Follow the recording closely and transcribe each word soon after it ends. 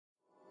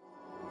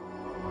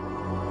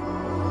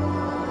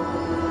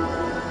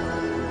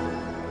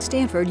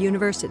Stanford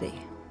University.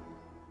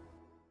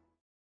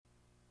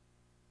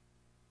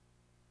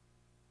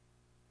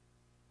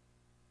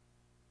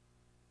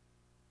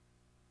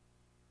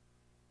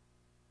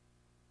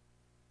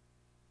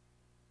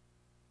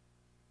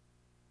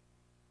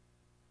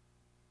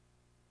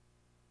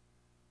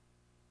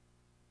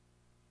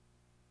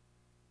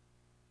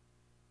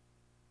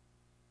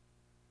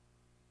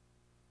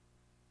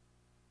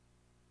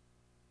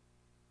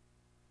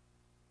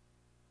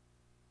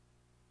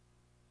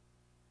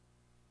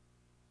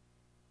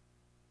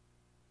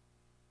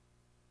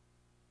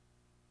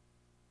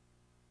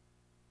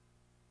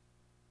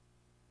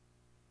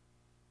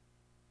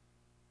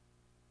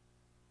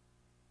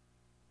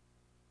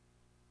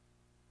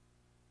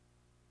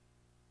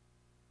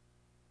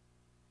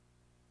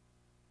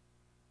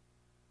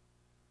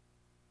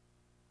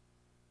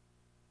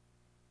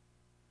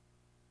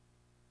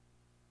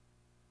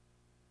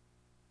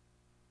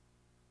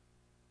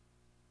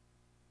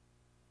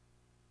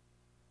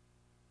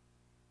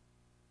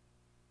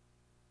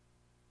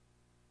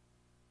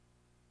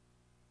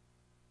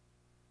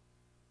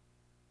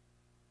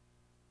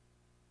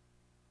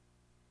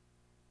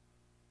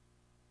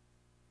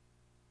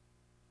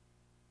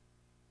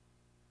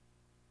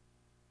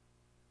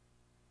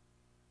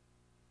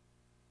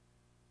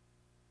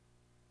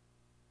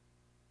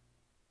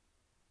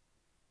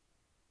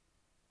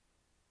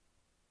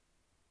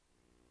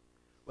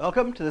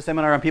 Welcome to the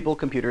seminar on People,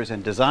 Computers,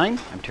 and Design.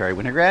 I'm Terry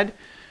Winograd.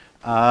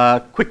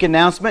 Quick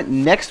announcement.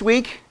 Next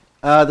week,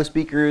 the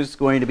speaker is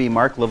going to be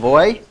Mark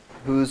Lavoie,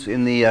 who's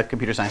in the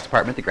computer science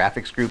department, the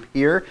graphics group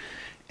here.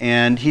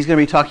 And he's going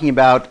to be talking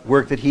about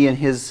work that he and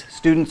his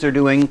students are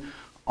doing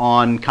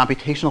on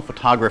computational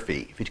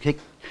photography. If you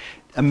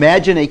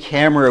imagine a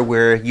camera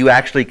where you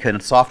actually can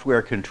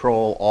software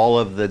control all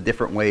of the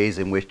different ways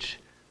in which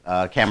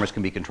cameras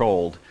can be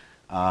controlled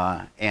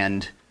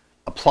and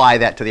apply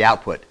that to the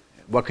output.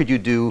 What could you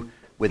do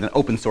with an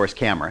open source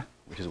camera,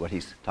 which is what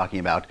he's talking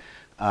about,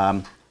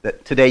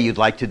 that today you'd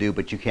like to do,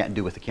 but you can't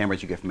do with the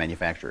cameras you get from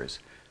manufacturers.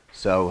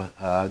 So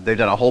they've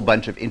done a whole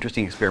bunch of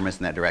interesting experiments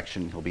in that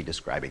direction. He'll be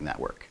describing that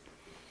work.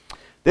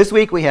 This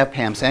week we have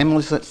Pam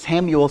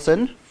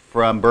Samuelson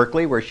from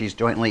Berkeley, where she's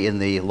jointly in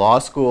the law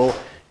school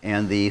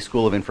and the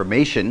School of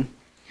Information.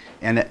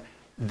 And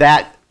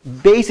that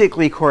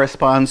basically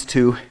corresponds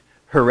to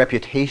her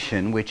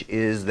reputation, which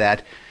is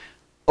that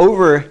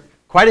over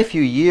quite a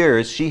few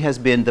years, she has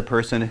been the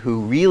person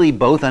who really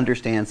both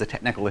understands the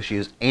technical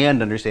issues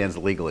and understands the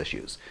legal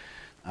issues.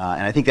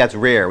 And I think that's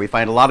rare. We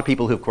find a lot of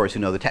people who, of course, who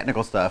know the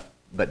technical stuff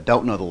but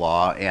don't know the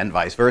law, and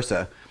vice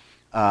versa.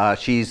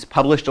 She's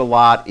published a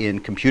lot in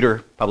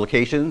computer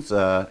publications,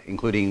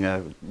 including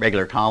a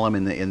regular column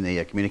in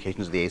the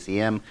Communications of the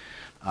ACM,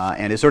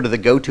 and is sort of the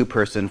go-to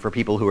person for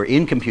people who are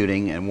in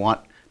computing and want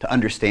to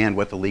understand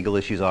what the legal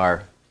issues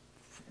are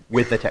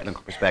with the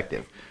technical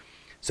perspective.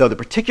 So the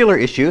particular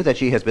issue that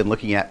she has been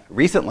looking at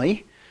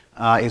recently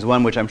is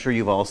one which I'm sure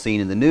you've all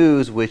seen in the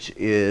news, which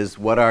is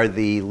what are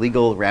the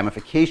legal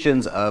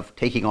ramifications of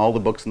taking all the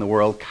books in the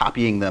world,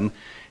 copying them,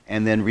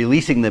 and then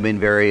releasing them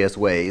in various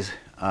ways.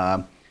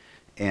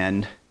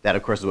 And that,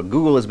 of course, is what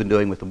Google has been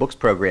doing with the books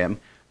program,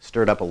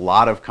 stirred up a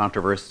lot of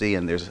controversy,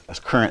 and there's a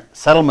current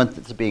settlement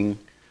that's being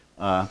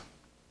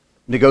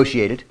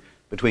negotiated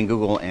between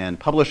Google and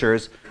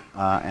publishers,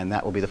 and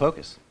that will be the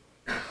focus.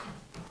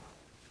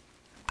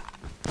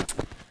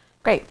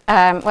 Great.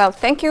 Well,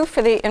 thank you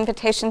for the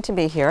invitation to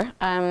be here,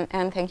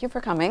 and thank you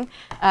for coming.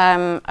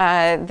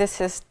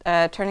 This is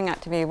turning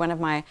out to be one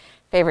of my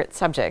favorite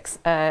subjects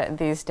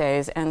these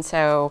days, and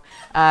so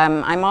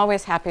I'm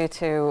always happy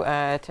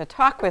to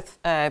talk with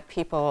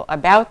people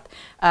about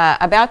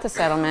the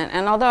settlement.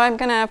 And although I'm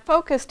going to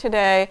focus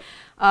today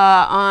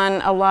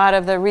on a lot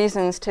of the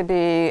reasons to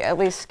be at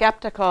least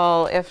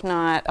skeptical, if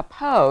not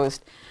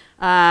opposed,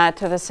 to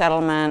the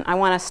settlement, I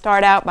want to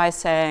start out by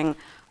saying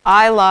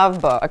I love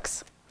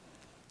books.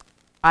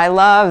 I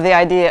love the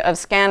idea of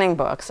scanning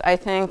books. I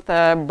think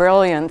the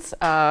brilliance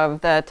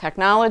of the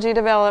technology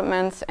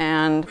developments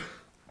and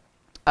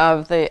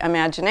of the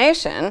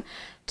imagination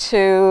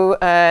to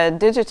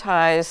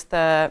digitize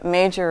the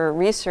major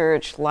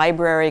research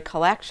library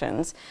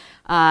collections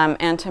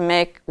and to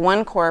make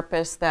one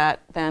corpus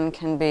that then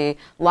can be,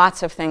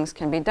 lots of things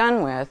can be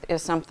done with,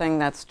 is something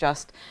that's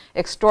just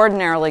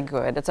extraordinarily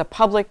good. It's a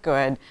public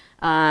good.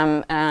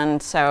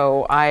 And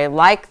so I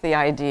like the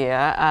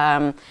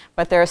idea,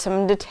 but there are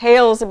some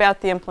details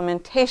about the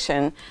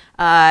implementation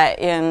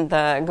in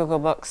the Google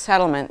Books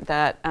settlement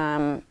that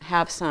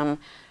have some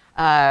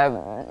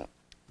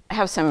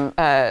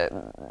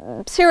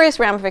serious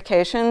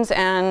ramifications,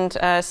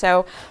 and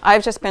so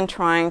I've just been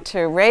trying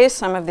to raise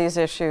some of these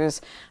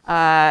issues,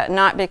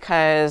 not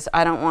because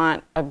I don't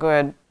want a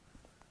good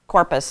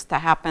corpus to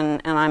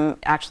happen, and I'm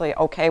actually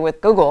okay with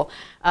Google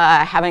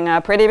having a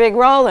pretty big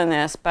role in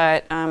this,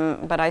 but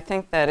I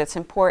think that it's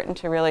important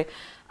to really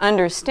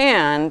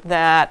understand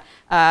that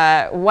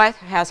what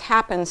has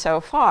happened so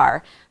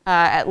far,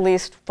 at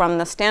least from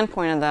the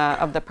standpoint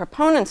of the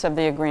proponents of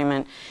the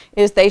agreement,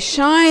 is they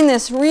shine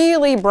this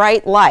really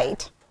bright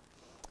light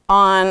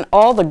on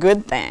all the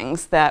good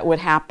things that would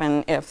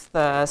happen if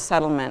the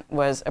settlement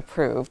was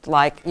approved,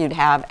 like you'd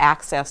have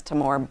access to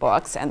more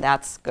books, and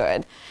that's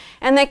good.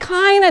 And they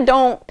kind of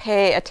don't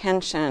pay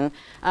attention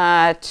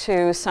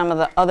to some of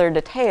the other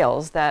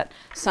details that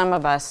some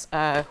of us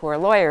who are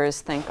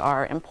lawyers think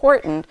are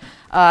important.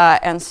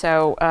 And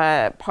so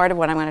part of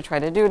what I'm going to try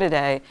to do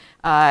today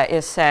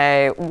is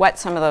say what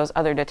some of those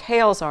other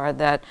details are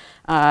that,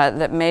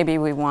 that maybe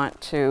we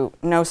want to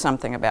know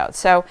something about.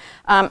 So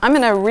I'm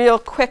going to real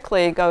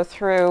quickly go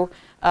through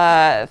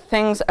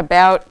things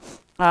about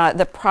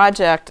the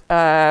project,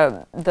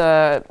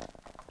 the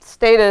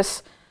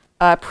status,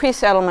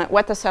 pre-settlement,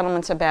 what the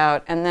settlement's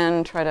about, and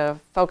then try to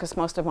focus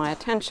most of my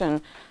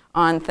attention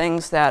on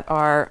things that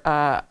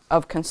are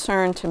of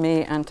concern to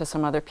me and to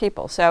some other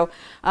people. So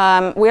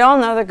we all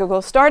know that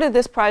Google started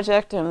this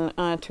project in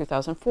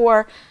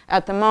 2004.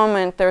 At the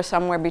moment, there's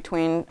somewhere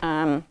between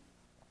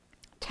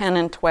 10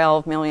 and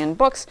 12 million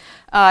books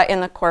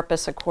in the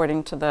corpus,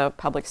 according to the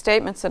public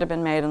statements that have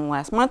been made in the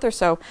last month or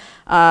so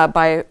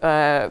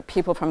by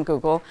people from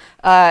Google.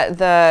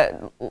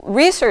 The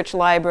research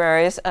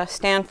libraries,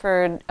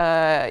 Stanford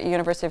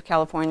University of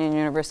California and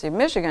University of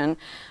Michigan,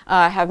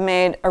 have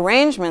made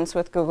arrangements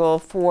with Google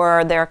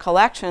for their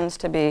collections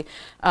to be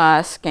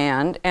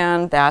scanned,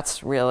 and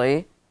that's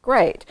really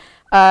great.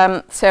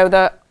 So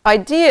the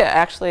idea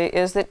actually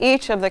is that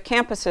each of the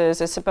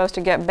campuses is supposed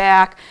to get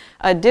back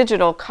a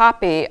digital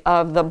copy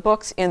of the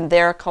books in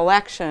their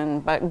collection,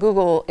 but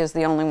Google is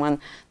the only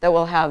one that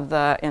will have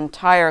the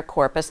entire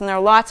corpus. And there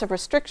are lots of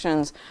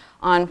restrictions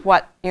on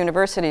what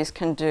universities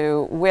can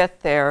do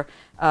with their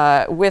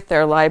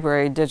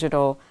library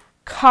digital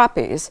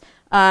copies.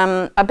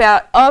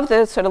 About of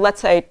the sort of, let's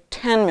say,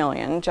 10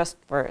 million, just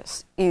for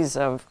ease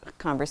of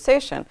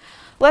conversation,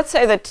 let's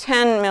say that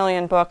 10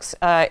 million books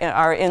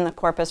are in the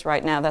corpus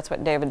right now. That's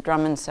what David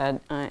Drummond said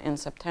in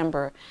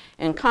September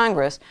in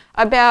Congress.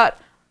 About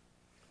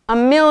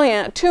 2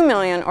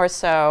 million or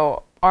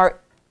so are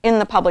in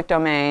the public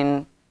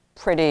domain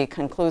pretty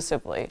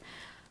conclusively.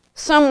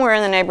 Somewhere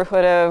in the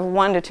neighborhood of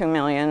 1 to 2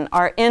 million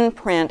are in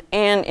print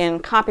and in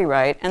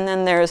copyright, and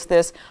then there's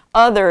this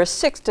other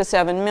 6 to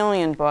 7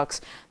 million books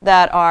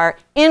that are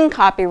in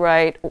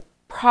copyright,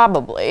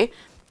 probably,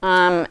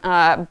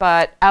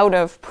 but out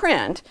of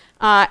print.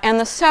 And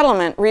the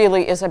settlement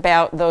really is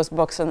about those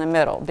books in the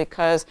middle,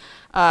 because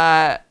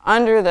although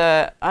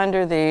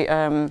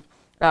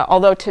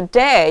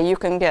today you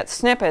can get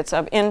snippets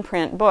of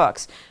in-print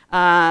books,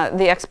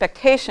 the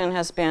expectation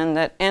has been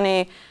that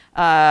any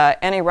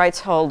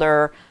rights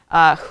holder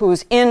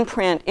whose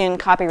in-print,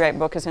 in-copyright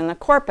book is in the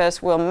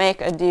corpus will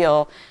make a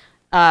deal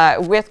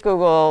with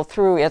Google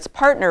through its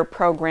partner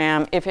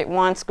program if it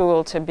wants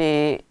Google to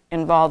be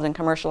involved in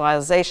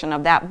commercialization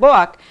of that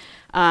book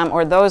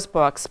or those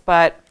books.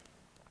 But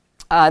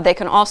they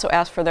can also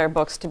ask for their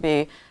books to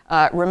be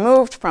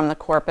removed from the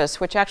corpus,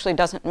 which actually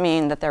doesn't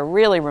mean that they're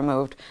really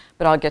removed,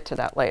 but I'll get to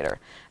that later.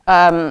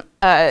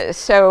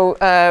 So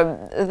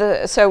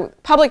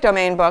public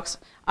domain books,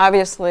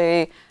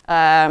 obviously,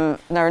 there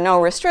are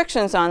no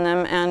restrictions on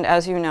them, and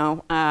as you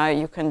know,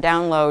 you can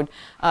download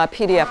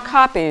PDF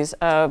copies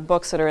of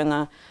books that are in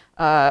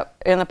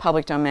the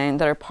public domain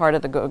that are part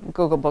of the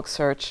Google Book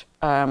Search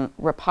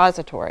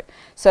repository.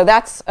 So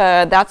that's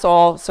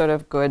all sort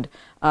of good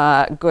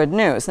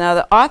news. Now,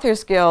 the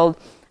Authors Guild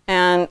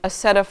and a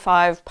set of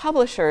 5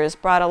 publishers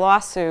brought a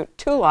lawsuit,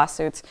 2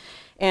 lawsuits,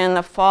 in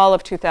the fall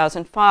of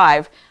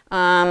 2005.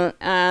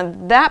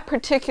 That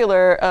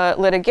particular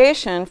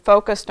litigation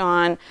focused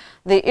on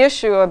the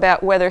issue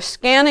about whether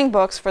scanning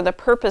books for the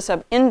purpose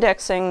of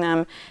indexing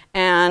them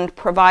and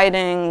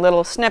providing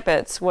little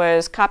snippets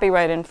was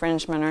copyright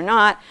infringement or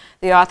not.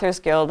 The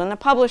Authors Guild and the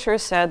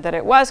publishers said that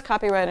it was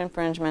copyright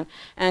infringement,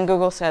 and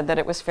Google said that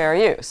it was fair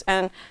use.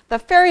 And the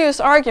fair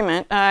use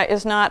argument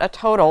is not a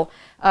total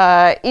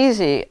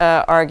easy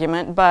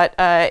argument, but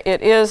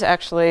it is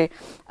actually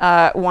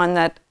one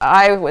that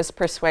I was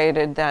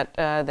persuaded that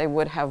they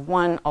would have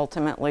won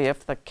ultimately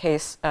if the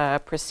case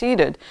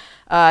proceeded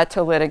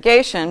to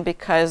litigation,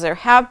 because there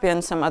have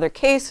been some other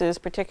cases,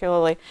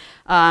 particularly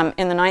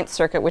in the Ninth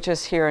Circuit, which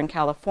is here in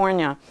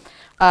California,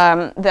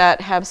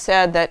 that have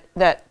said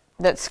that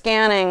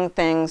scanning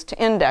things to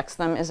index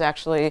them is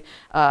actually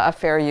a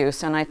fair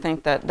use, and I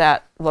think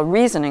that the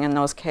reasoning in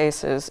those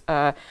cases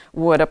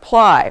would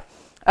apply.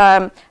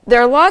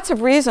 There are lots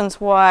of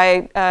reasons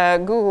why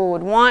Google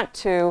would want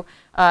to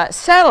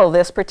settle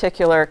this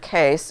particular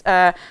case.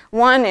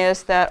 One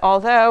is that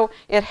although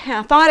it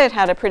thought it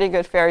had a pretty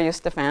good fair use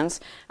defense,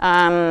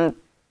 you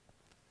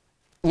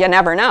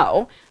never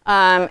know,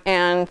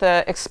 and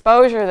the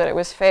exposure that it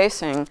was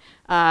facing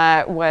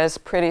was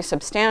pretty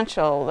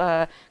substantial.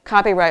 The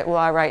copyright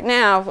law right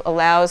now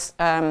allows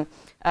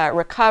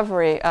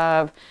recovery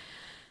of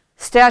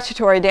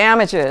statutory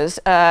damages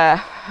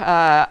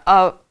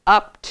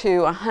up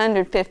to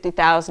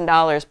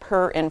 $150,000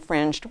 per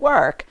infringed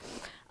work.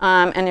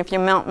 And if you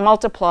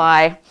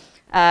multiply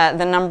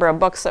the number of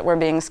books that were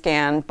being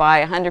scanned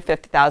by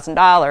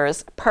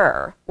 $150,000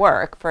 per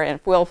work for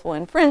willful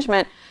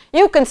infringement,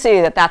 you can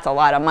see that that's a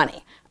lot of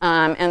money.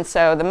 And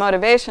so the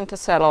motivation to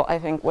settle, I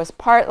think, was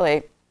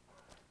partly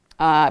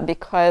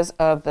because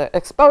of the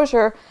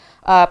exposure,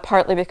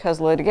 partly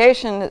because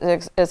litigation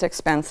is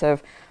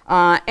expensive.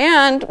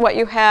 And what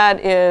you had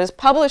is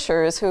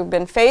publishers who've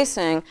been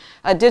facing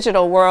a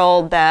digital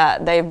world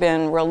that they've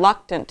been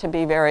reluctant to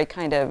be very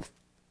kind of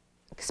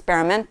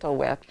experimental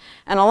with.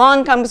 And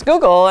along comes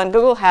Google, and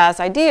Google has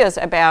ideas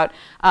about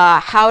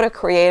how to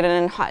create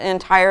an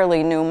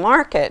entirely new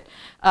market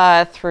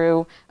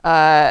through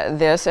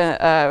its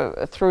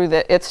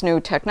new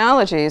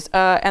technologies.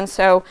 And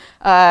so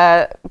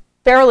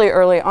fairly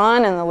early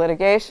on in the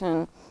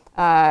litigation,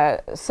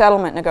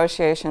 settlement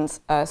negotiations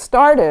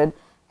started,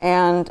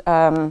 and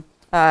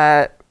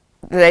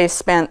they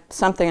spent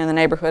something in the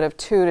neighborhood of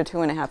 2 to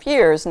 2.5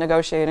 years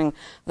negotiating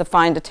the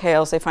fine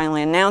details. They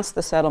finally announced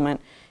the settlement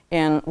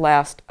in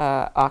last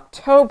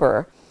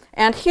October.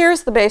 And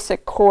here's the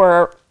basic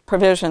core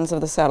provisions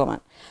of the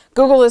settlement.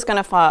 Google is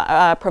going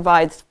to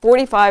provide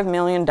 $45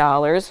 million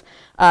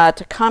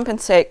to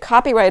compensate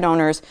copyright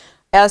owners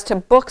as to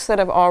books that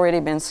have already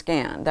been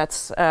scanned.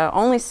 That's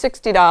only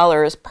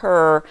 $60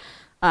 per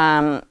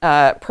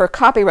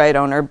copyright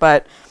owner,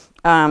 but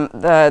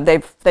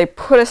they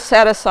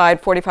set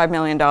aside $45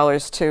 million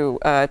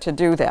to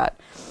do that.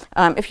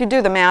 If you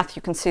do the math,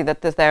 you can see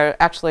that they're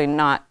actually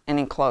not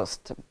any close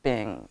to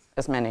being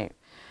as many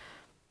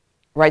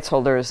rights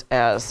holders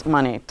as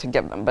money to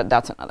give them, but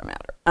that's another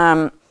matter.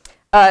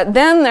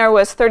 Then there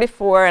was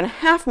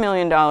 $34.5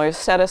 million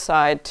set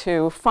aside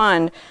to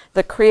fund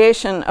the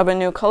creation of a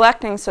new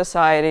collecting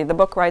society, the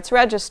Book Rights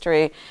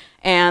Registry.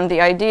 And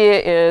the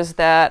idea is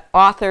that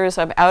authors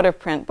of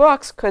out-of-print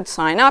books could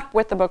sign up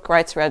with the Book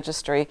Rights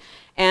Registry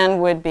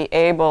and would be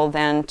able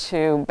then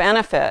to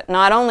benefit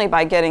not only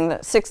by getting the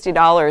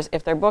 $60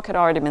 if their book had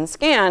already been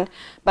scanned,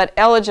 but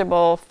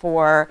eligible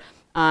for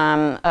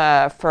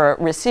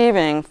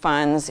receiving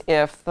funds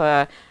if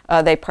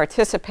they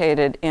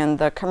participated in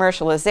the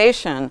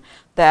commercialization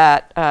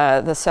that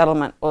the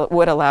settlement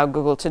would allow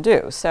Google to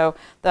do. So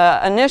the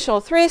initial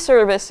 3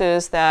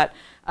 services that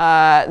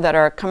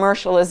are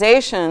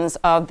commercializations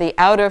of the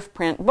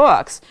out-of-print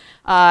books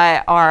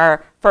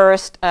are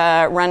first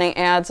running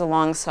ads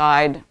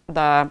alongside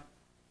the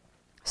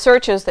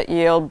searches that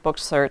yield book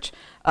search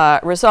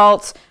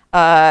results,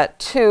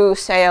 to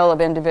sale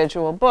of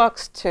individual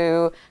books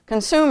to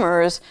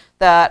consumers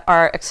that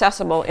are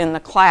accessible in the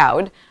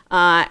cloud.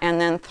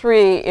 And then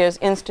 3 is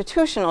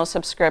institutional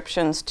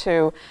subscriptions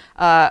to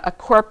a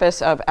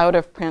corpus of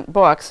out-of-print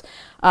books.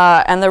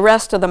 And the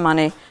rest of the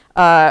money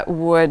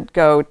would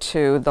go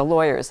to the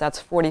lawyers.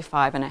 That's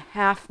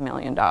 $45.5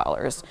 million.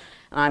 And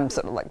I'm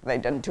sort of like, they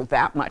didn't do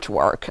that much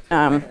work.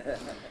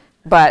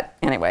 But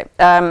anyway,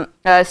 and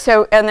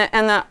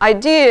the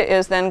idea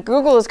is then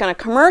Google is going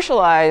to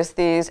commercialize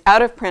these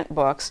out-of-print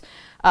books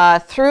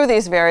through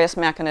these various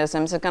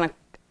mechanisms. It's going to,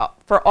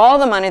 for all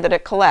the money that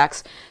it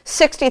collects,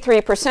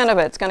 63% of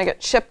it is going to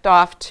get shipped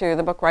off to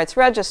the Book Rights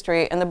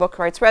Registry, and the Book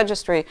Rights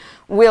Registry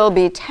will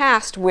be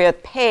tasked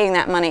with paying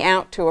that money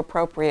out to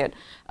appropriate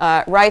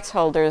rights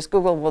holders.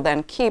 Google will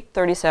then keep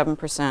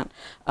 37%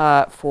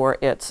 for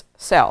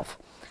itself.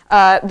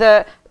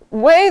 The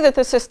way that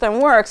the system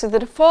works is the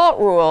default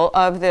rule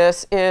of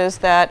this is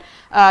that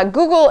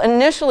Google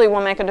initially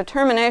will make a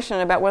determination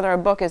about whether a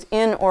book is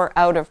in or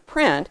out of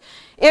print.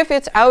 If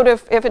it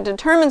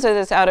determines that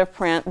it's out of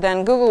print,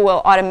 then Google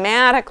will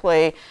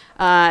automatically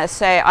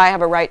say, I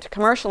have a right to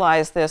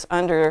commercialize this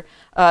under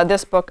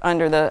this book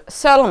under the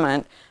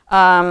settlement.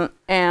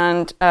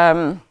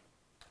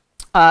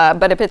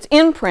 But if it's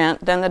in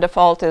print, then the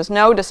default is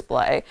no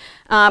display.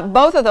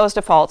 Both of those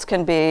defaults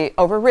can be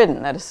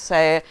overridden. That is to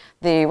say,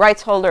 the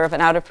rights holder of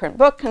an out-of-print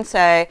book can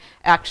say,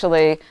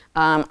 actually,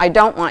 I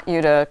don't want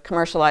you to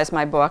commercialize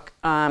my book.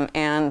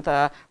 And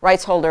the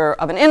rights holder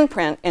of an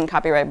in-print,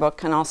 in-copyright book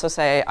can also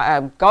say,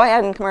 go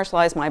ahead and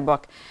commercialize my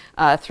book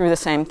through the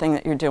same thing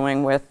that you're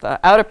doing with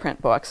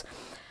out-of-print books.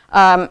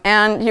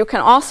 And you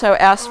can also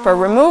ask for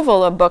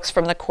removal of books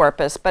from the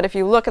corpus, but if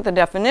you look at the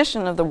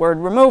definition of the word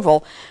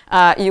removal,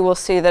 you will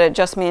see that it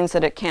just means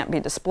that it can't be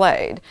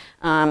displayed.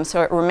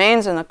 So it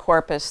remains in the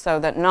corpus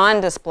so that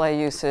non-display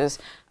uses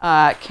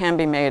can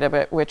be made of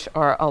it, which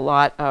are a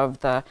lot of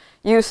the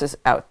uses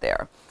out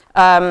there.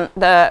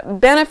 The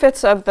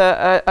benefits of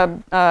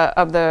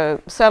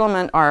the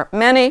settlement are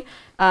many.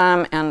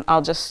 And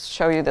I'll just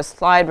show you this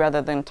slide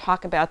rather than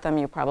talk about them.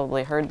 You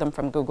probably heard them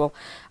from Google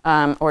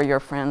or your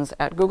friends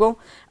at Google.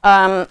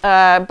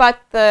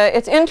 But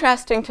it's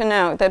interesting to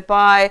note that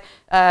by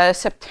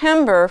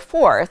September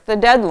 4th, the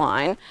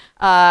deadline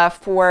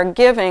for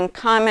giving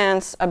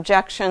comments,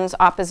 objections,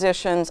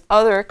 oppositions,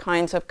 other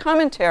kinds of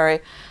commentary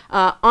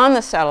on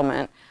the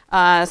settlement.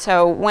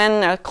 So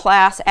when a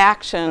class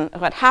action,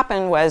 what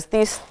happened was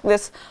this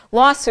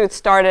lawsuit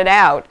started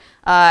out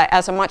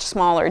as a much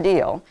smaller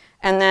deal.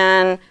 And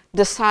then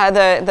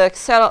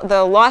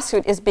the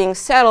lawsuit is being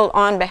settled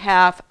on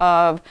behalf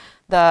of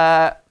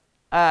the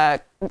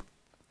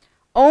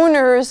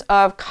owners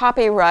of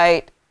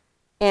copyright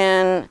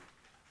in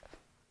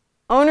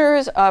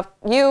owners of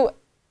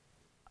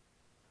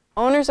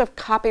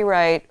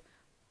copyright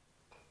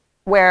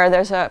where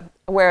there's a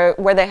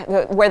where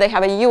they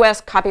have a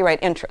U.S. copyright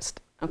interest.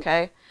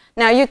 Okay.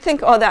 Now you'd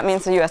think, oh, that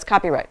means the U.S.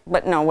 copyright,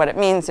 but no. What it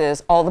means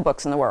is all the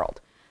books in the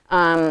world.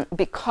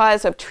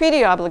 Because of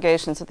treaty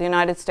obligations that the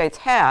United States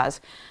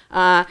has,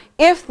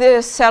 if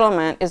this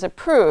settlement is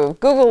approved,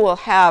 Google will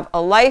have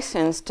a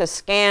license to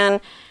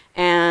scan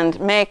and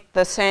make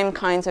the same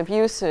kinds of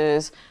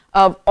uses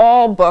of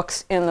all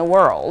books in the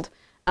world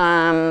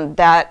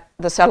that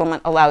the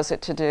settlement allows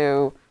it to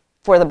do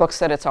for the books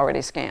that it's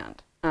already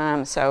scanned.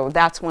 So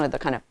that's one of the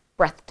kind of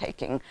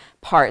breathtaking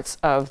parts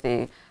of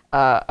the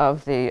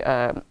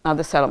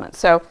settlement.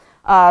 So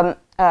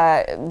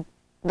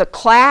the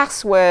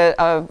class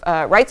of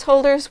rights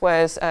holders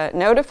was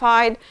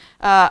notified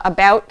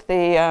about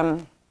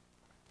the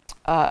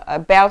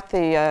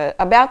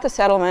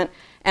settlement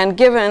and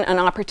given an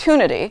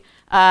opportunity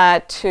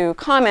to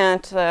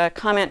comment. The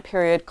comment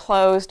period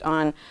closed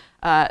on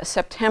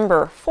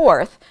September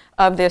 4th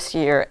of this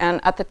year, and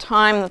at the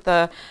time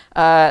that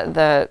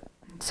the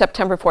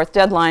September 4th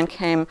deadline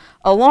came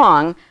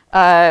along,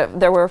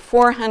 there were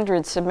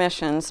 400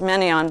 submissions,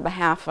 many on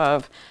behalf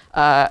of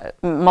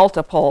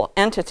multiple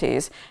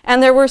entities,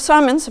 and there were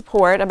some in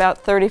support. About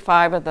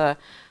 35 of the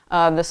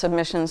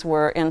submissions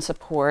were in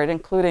support,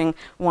 including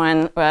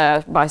one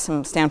by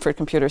some Stanford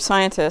computer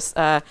scientists.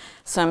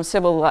 Some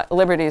civil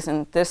liberties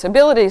and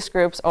disabilities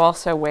groups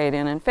also weighed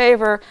in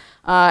favor,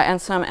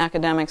 and some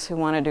academics who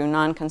want to do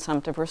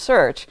non-consumptive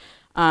research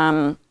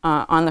on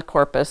the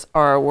corpus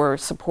were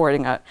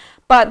supporting it.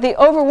 But the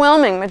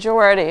overwhelming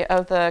majority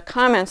of the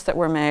comments that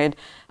were made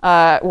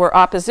were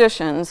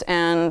oppositions,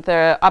 and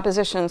the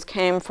oppositions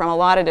came from a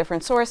lot of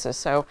different sources.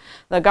 So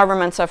the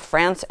governments of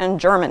France and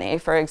Germany,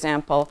 for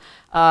example,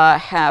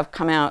 have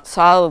come out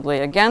solidly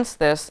against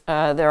this.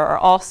 There are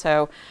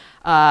also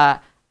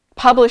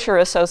publisher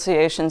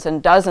associations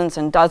and dozens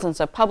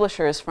of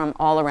publishers from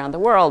all around the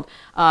world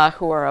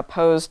who are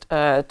opposed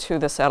to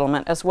the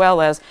settlement, as well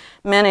as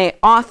many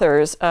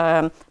authors,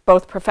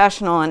 both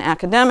professional and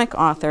academic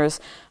authors,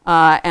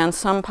 and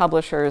some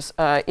publishers,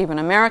 even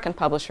American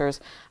publishers,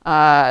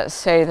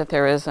 say that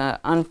there is an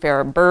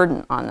unfair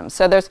burden on them.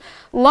 So there's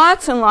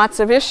lots and lots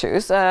of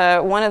issues.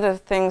 One of the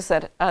things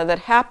that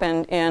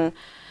happened in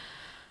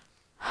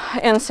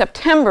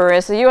September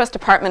is the U.S.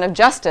 Department of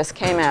Justice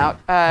came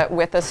out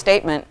with a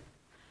statement.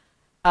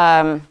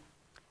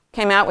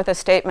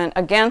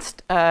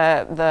 Against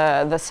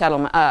the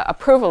settlement,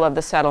 approval of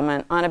the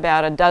settlement on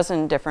about a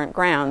dozen different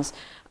grounds.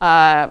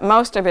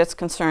 Most of its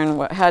concern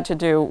had to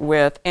do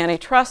with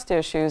antitrust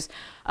issues,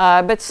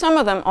 but some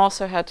of them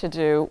also had to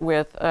do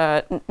with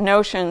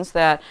notions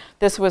that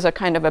this was a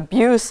kind of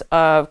abuse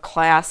of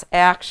class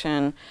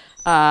action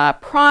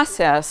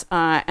process,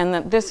 and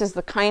that this is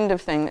the kind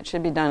of thing that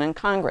should be done in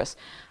Congress,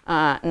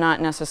 not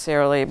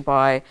necessarily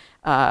by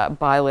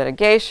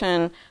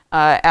litigation.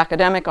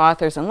 Academic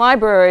authors and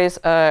libraries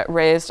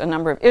raised a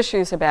number of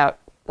issues about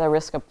the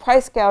risk of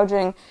price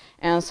gouging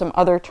and some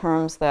other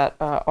terms that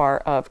are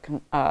of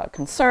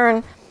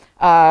concern.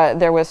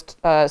 There was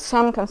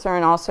some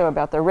concern also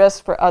about the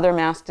risk for other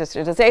mass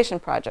digitization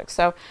projects.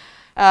 So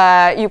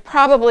you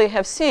probably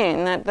have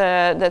seen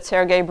that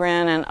Sergey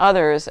Brin and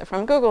others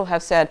from Google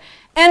have said,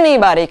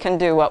 anybody can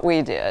do what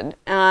we did.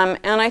 And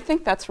I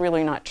think that's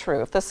really not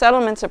true. If the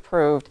settlement's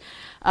approved,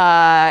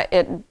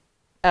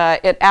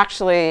 it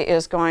actually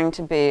is going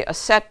to be a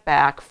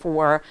setback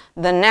for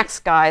the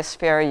next guy's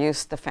fair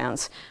use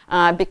defense,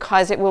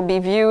 because it will be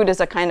viewed as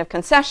a kind of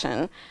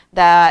concession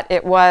that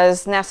it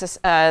wasn't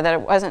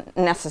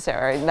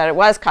necessary, that it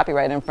was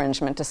copyright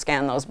infringement to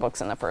scan those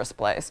books in the first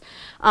place.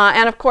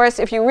 And of course,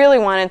 if you really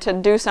wanted to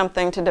do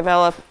something to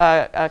develop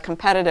a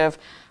competitive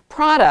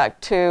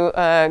product to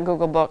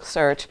Google Book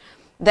Search,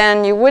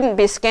 then you wouldn't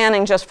be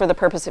scanning just for the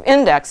purpose of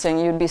indexing.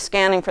 You'd be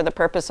scanning for the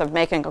purpose of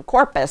making a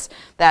corpus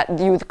that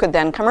you could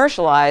then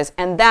commercialize,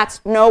 and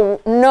that's no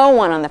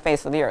one on the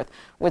face of the earth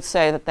would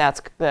say that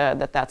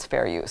that's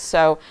fair use.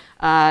 So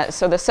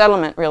so the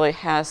settlement really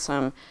has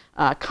some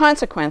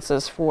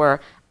consequences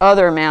for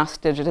other mass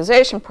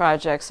digitization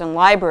projects, and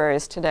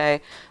libraries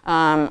today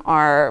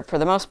are, for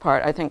the most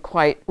part, I think,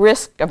 quite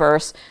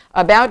risk-averse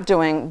about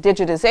doing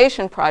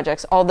digitization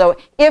projects, although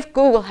if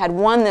Google had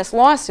won this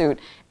lawsuit,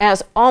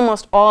 as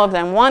almost all of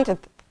them wanted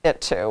it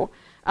to,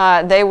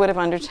 they would have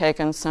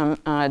undertaken some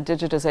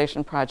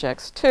digitization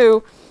projects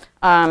too.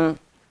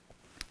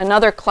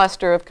 Another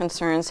cluster of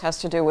concerns has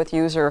to do with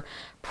user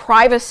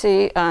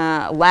privacy,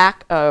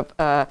 lack of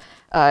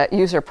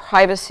user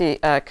privacy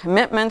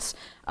commitments.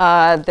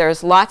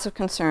 There's lots of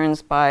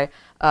concerns by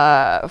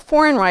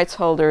foreign rights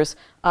holders,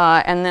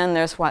 and then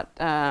there's what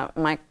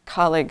my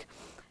colleague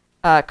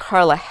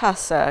Carla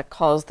Hesse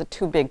calls the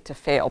too big to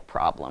fail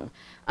problem.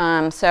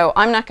 So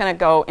I'm not going to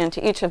go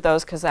into each of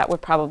those because that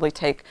would probably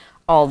take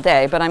all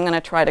day, but I'm going to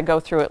try to go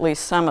through at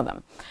least some of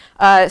them.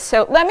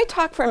 So let me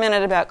talk for a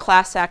minute about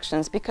class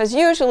actions, because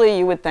usually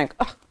you would think,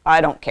 oh, I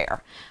don't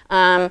care.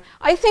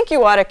 I think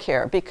you ought to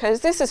care,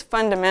 because this is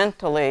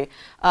fundamentally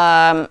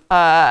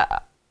the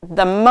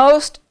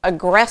most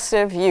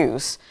aggressive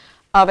use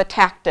of a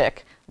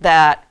tactic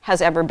that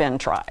has ever been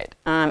tried.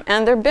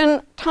 And there have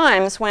been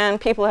times when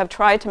people have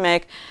tried to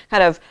make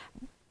kind of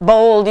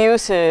bold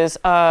uses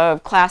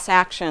of class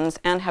actions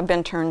and have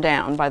been turned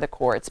down by the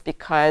courts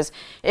because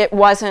it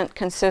wasn't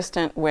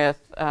consistent with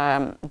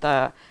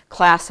the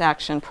class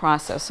action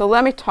process. So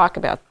let me talk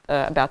about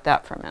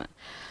that for a minute.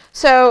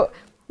 So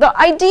the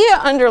idea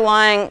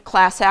underlying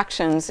class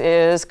actions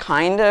is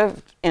kind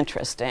of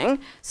interesting.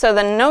 So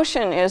the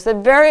notion is that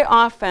very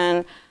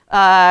often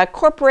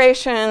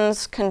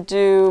corporations can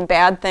do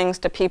bad things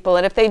to people,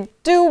 and if they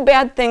do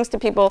bad things to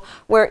people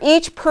where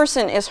each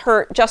person is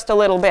hurt just a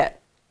little bit,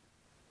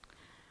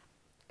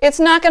 it's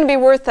not going to be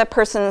worth that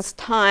person's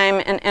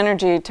time and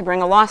energy to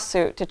bring a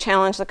lawsuit to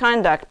challenge the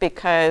conduct,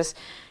 because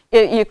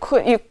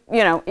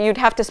you'd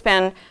have to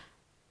spend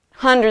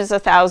hundreds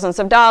of thousands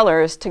of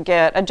dollars to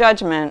get a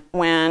judgment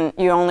when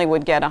you only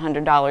would get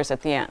 $100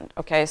 at the end.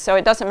 Okay, so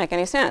it doesn't make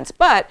any sense.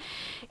 But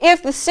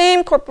if the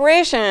same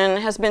corporation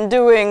has been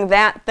doing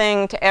that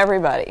thing to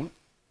everybody,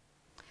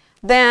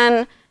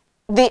 then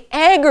the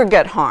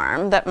aggregate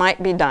harm that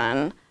might be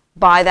done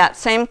by that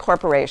same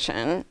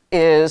corporation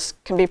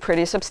can be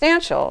pretty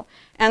substantial.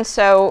 And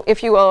so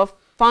if you will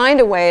find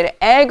a way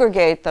to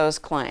aggregate those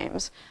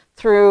claims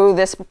through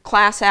this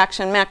class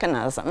action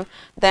mechanism,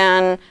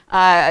 then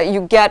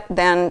you get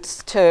then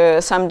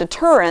to some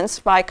deterrence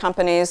by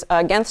companies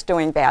against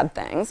doing bad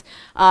things.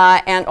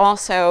 And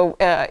also,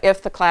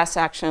 if the class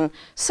action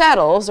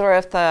settles, or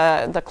if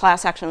the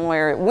class action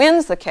lawyer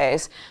wins the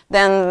case,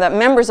 then the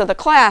members of the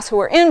class who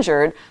are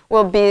injured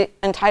will be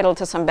entitled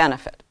to some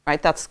benefit. Right?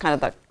 That's kind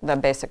of the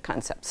basic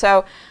concept.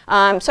 So,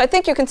 so I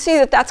think you can see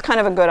that that's kind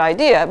of a good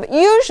idea. But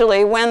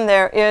usually when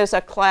there is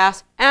a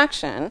class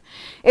action,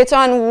 it's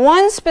on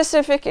one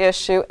specific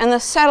issue, and the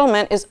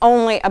settlement is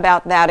only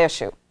about that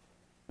issue.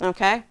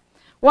 Okay?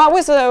 What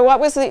was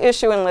the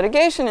issue in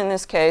litigation in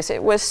this case?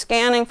 It was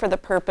scanning for the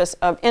purpose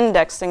of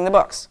indexing the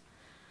books.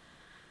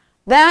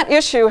 That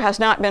issue has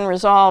not been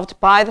resolved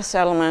by the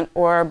settlement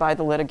or by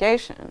the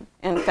litigation.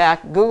 In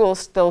fact, Google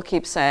still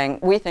keeps saying,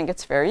 we think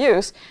it's fair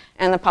use,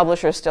 and the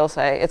publishers still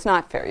say it's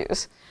not fair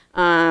use.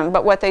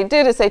 But what they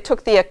did is they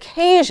took the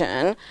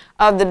occasion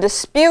of the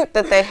dispute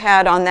that they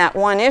had on that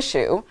one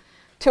issue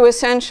to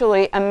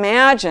essentially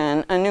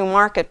imagine a new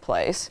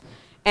marketplace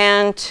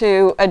and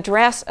to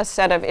address a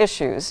set of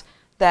issues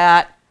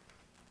that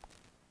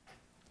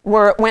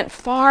went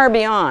far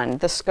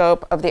beyond the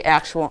scope of the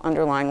actual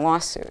underlying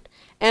lawsuit.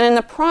 And in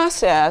the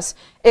process,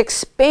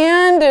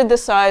 expanded the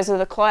size of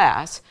the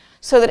class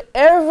so that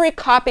every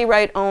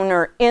copyright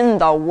owner in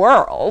the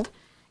world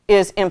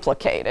is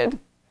implicated.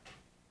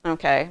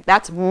 Okay,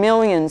 that's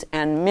millions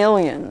and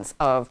millions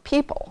of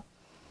people.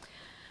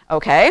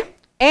 Okay,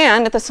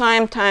 and at the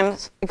same time,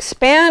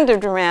 expanded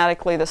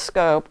dramatically the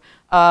scope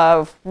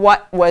of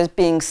what was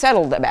being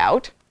settled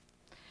about.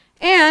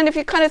 And if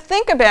you kind of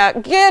think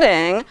about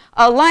getting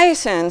a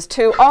license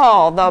to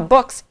all the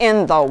books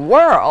in the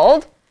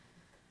world,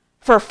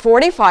 for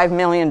 $45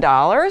 million,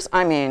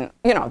 I mean,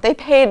 you know, they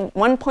paid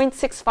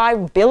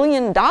 $1.65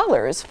 billion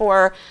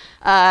for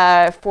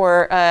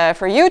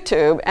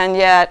YouTube, and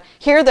yet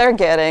here they're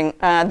getting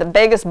the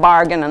biggest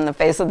bargain on the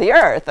face of the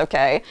earth,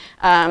 okay?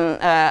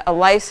 A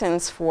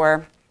license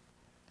for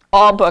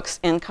all books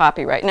in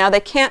copyright. Now, they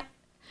can't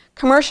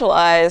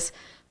commercialize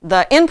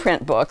the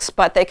in-print books,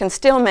 but they can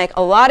still make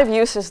a lot of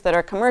uses that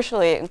are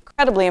commercially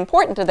incredibly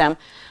important to them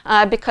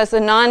because the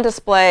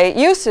non-display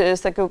uses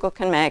that Google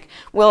can make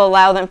will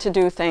allow them to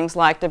do things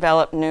like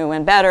develop new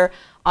and better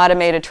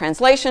automated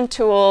translation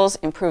tools,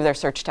 improve their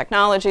search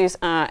technologies,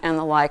 and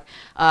the like.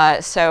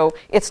 So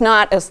it's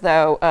not as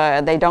though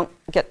they don't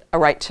get a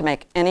right to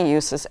make any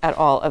uses at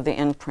all of the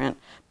in-print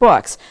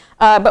books.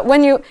 But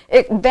when you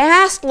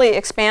vastly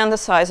expand the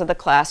size of the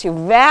class, you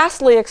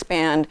vastly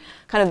expand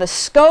kind of the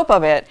scope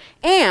of it,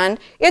 and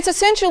it's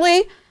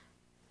essentially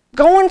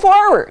going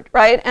forward,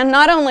 right? And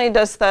not only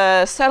does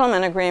the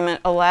settlement agreement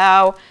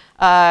allow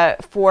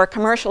for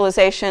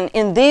commercialization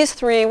in these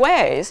three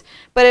ways,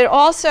 but it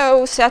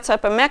also sets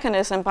up a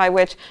mechanism by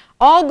which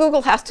all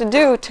Google has to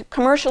do to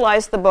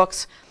commercialize the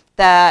books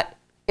that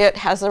it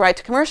has the right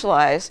to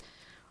commercialize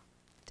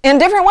in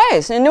different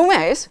ways, in new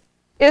ways,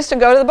 is to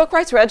go to the Book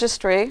Rights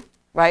Registry,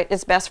 right,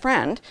 its best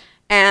friend,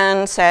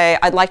 and say,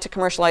 I'd like to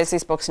commercialize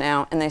these books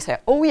now. And they say,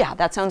 oh yeah,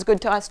 that sounds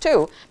good to us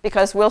too,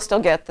 because we'll still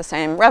get the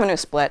same revenue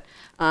split,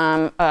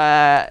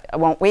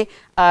 won't we,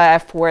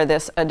 for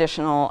this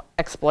additional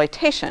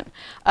exploitation.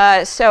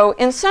 So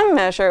in some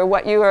measure,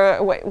 what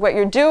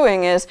you're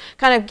doing is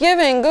kind of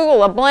giving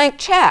Google a blank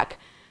check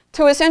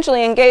to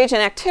essentially engage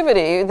in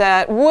activity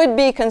that would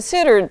be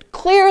considered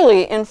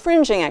clearly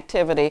infringing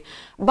activity,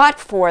 but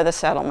for the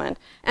settlement,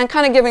 and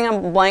kind of giving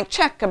them a blank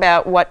check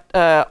about what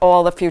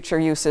all the future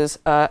uses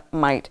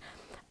might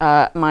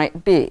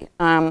be.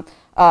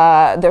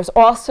 There's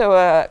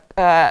also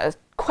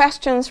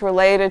questions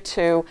related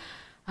to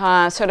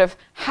sort of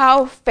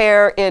how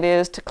fair it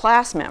is to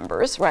class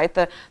members, right?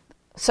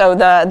 So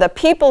the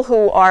people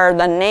who are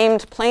the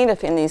named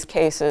plaintiff in these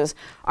cases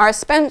are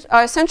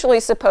essentially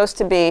supposed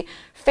to be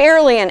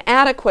fairly and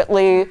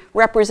adequately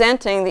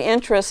representing the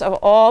interests of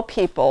all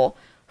people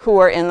who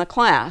are in the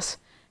class.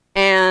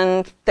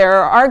 And there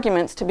are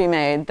arguments to be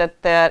made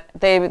that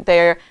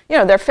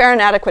they're fair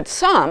and adequate to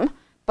some,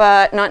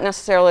 but not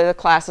necessarily the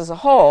class as a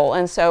whole.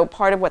 And so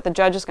part of what the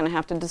judge is going to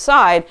have to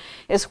decide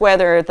is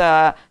whether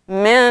the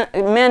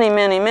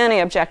many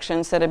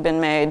objections that have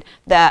been made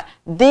that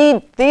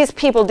these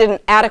people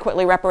didn't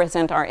adequately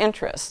represent our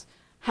interests,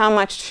 how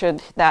much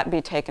should that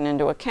be taken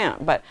into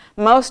account? But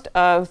most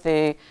of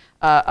the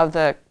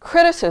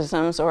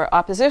criticisms or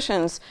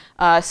oppositions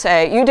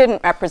say you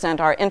didn't represent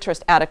our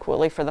interest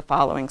adequately for the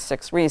following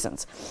 6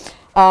 reasons.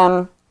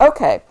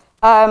 Okay.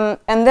 And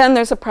then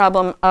there's a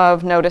problem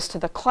of notice to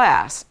the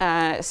class.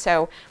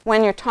 So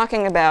when you're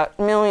talking about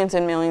millions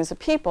and millions of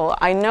people,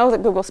 I know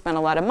that Google spent a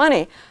lot of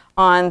money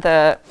on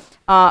the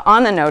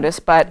notice,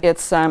 but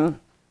it's there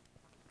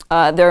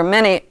are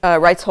many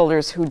rights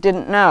holders who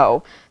didn't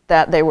know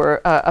that they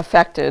were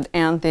affected,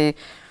 so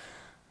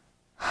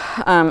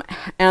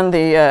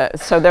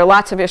there are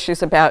lots of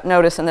issues about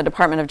notice, and the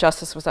Department of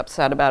Justice was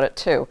upset about it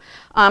too.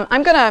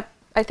 I'm going to,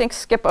 I think,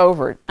 skip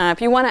over.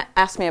 If you want to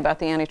ask me about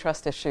the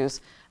antitrust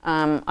issues,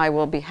 I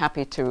will be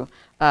happy to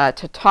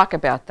talk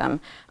about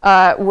them.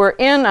 We're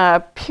in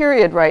a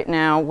period right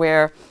now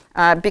where,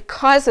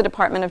 because the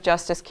Department of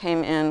Justice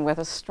came in with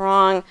a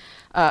strong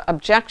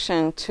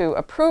objection to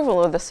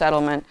approval of the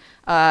settlement,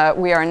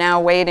 we are now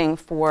waiting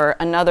for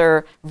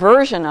another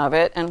version of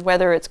it, and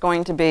whether it's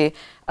going to be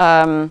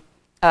 2.0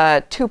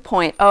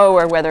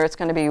 or whether it's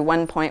going to be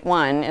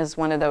 1.1 is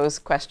one of those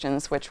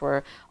questions which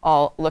we're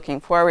all looking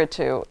forward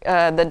to.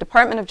 The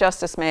Department of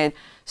Justice made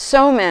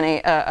so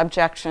many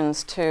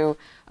objections to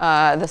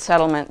the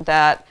settlement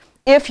that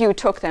if you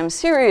took them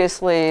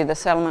seriously, the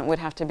settlement would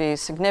have to be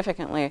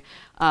significantly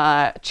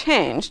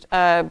changed.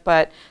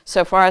 But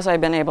so far as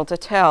I've been able to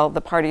tell,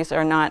 the parties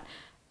are not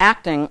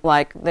acting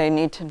like they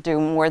need to do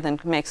more than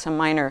make some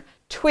minor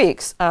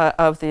tweaks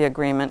of the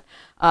agreement.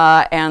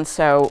 And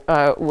so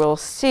we'll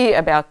see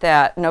about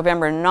that.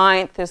 November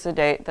 9th is the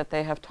date that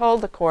they have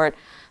told the court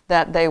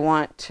that they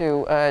want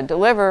to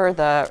deliver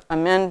the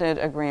amended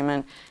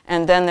agreement.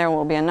 And then there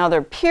will be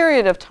another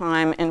period of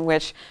time in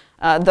which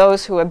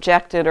those who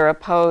objected or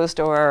opposed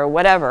or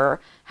whatever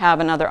have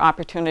another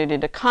opportunity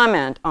to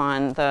comment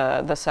on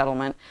the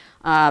settlement.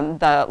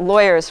 The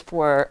lawyers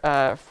for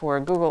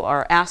Google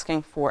are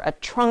asking for a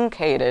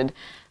truncated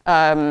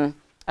comment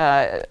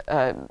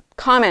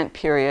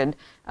period,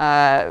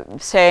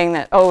 saying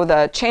that, oh,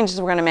 the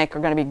changes we're going to make are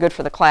going to be good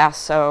for the class,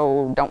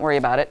 so don't worry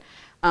about it.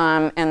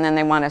 And then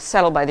they want to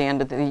settle by the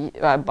end of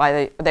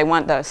they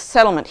want the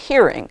settlement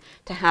hearing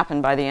to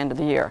happen by the end of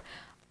the year.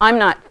 I'm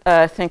not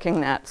thinking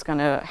that's going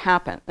to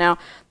happen. Now,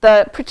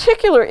 the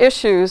particular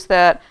issues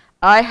that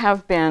I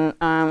have been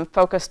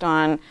focused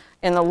on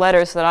in the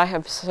letters that I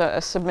have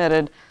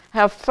submitted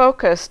have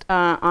focused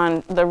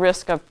on the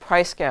risk of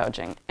price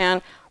gouging.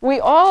 And we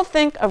all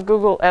think of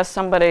Google as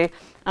somebody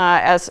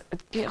as,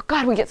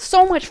 God, we get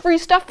so much free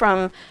stuff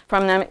from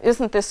them.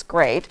 Isn't this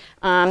great?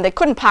 They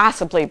couldn't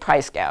possibly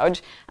price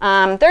gouge.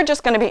 They're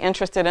just going to be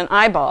interested in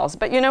eyeballs.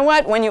 But you know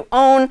what? When you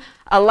own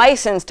a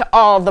license to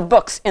all the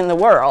books in the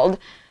world,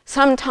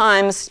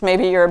 sometimes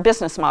maybe your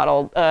business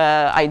model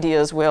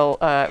ideas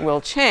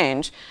will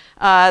change.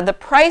 The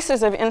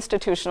prices of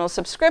institutional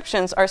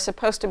subscriptions are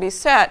supposed to be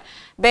set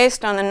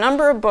based on the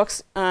number of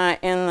books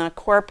in the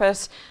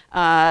corpus,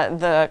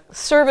 the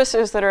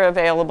services that are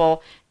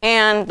available,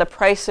 and the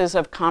prices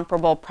of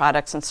comparable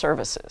products and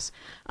services.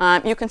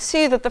 You can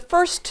see that the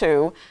first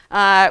two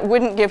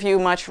wouldn't give you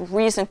much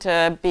reason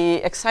to be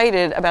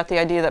excited about the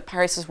idea that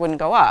prices wouldn't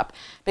go up,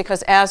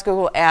 because as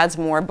Google adds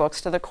more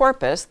books to the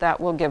corpus, that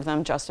will give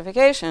them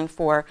justification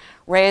for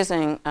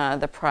raising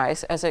the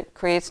price. As it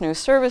creates new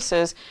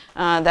services,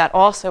 that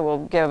also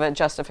will give a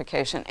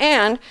justification.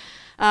 And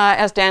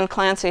as Dan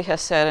Clancy has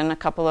said in a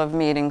couple of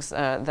meetings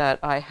that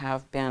I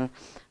have been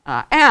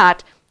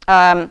at,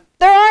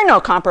 there are no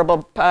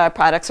comparable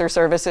products or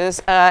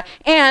services,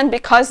 and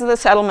because of the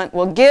settlement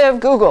will give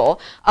Google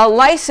a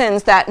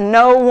license that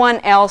no one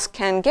else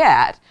can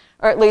get,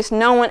 or at least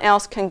no one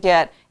else can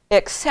get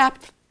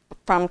except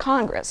from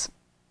Congress.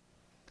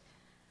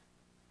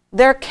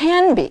 There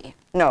can be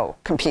no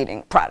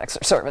competing products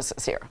or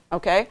services here,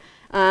 okay?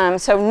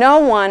 So no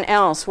one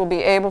else will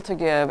be able to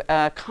give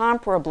a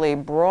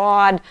comparably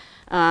broad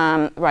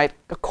a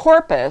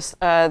corpus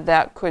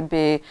that could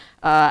be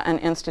an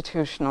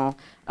institutional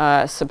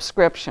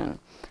subscription.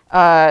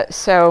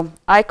 So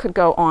I could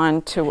go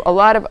on to a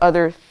lot of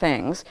other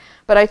things,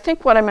 but I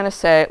think what I'm going to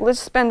say, let's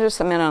spend just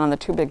a minute on the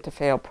too big to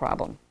fail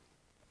problem.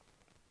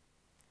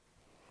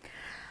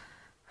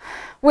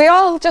 We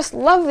all just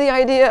love the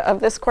idea of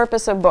this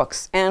corpus of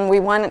books, and we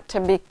want it to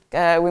be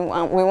we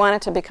want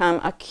it to become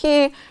a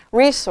key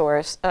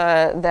resource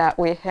that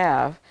we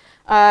have.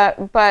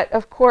 But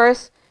of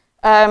course,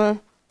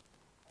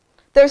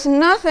 There's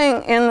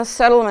nothing in the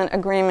settlement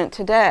agreement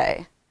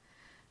today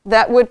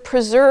that would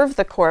preserve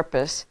the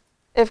corpus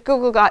if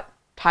Google got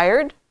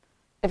tired,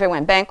 if it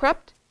went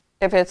bankrupt,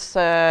 if its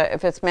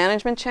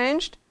management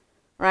changed,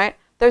 right?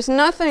 There's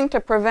nothing to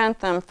prevent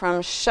them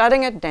from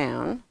shutting it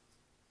down,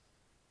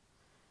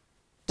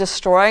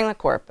 destroying the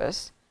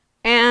corpus,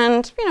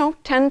 and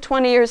 10,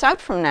 20 years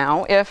out from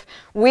now, if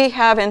we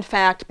have in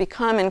fact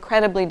become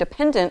incredibly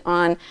dependent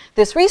on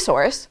this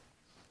resource,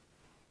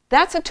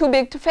 that's a too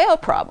big to fail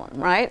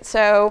problem, right?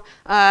 So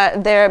one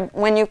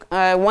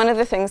of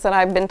the things that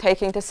I've been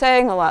taking to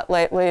saying a lot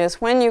lately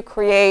is when you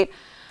create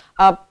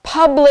a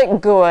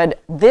public good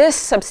this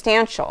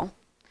substantial,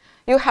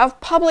 you have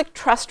public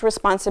trust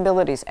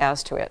responsibilities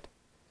as to it.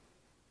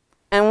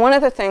 And one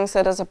of the things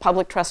that is a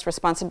public trust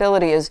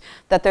responsibility is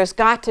that there's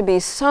got to be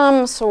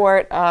some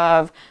sort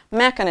of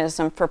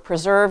mechanism for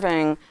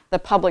preserving the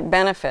public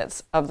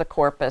benefits of the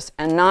corpus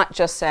and not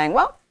just saying,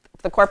 well,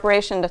 if the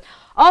corporation does.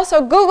 Also,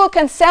 Google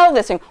can sell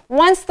this thing.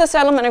 Once the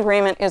settlement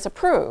agreement is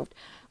approved,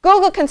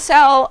 Google can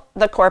sell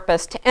the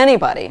corpus to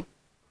anybody,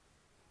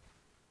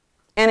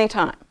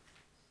 anytime.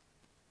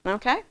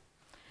 Okay?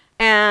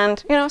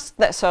 And,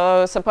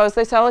 so suppose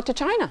they sell it to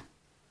China.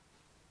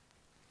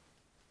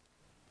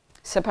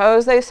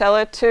 Suppose they sell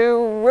it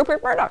to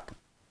Rupert Murdoch.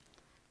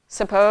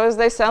 Suppose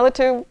they sell it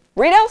to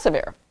Reed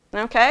Elsevier.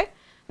 Okay?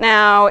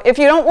 Now, if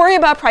you don't worry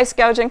about price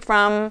gouging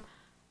from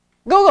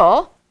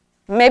Google,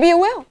 maybe you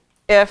will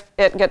if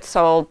it gets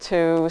sold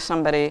to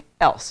somebody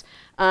else.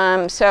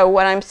 So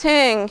what I'm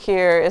saying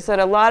here is that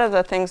a lot of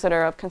the things that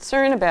are of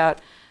concern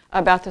about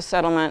the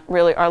settlement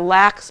really are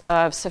lacks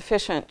of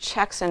sufficient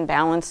checks and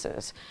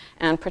balances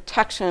and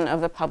protection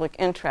of the public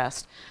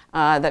interest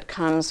that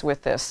comes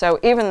with this. So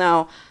even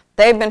though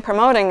they've been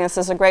promoting this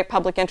as a great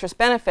public interest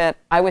benefit,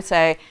 I would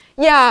say,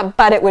 yeah,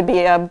 but it would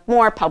be a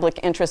more public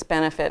interest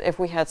benefit if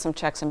we had some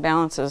checks and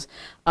balances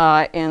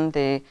in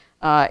the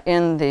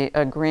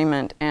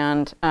agreement.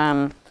 And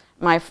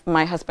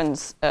my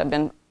husband's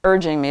been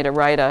urging me to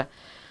write a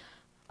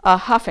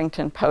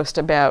Huffington Post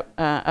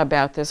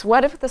about this.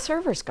 What if the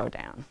servers go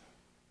down?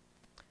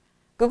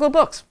 Google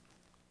Books.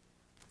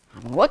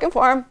 I'm looking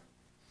for them.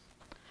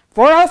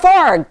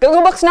 404,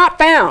 Google Books not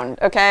found.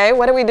 Okay,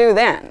 what do we do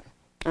then?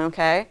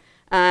 Okay,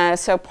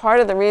 so part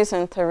of the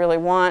reason to really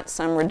want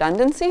some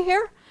redundancy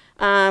here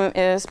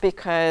is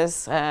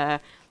because,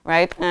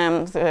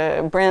 Brin's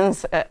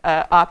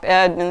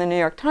op-ed in the New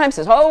York Times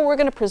says, oh, we're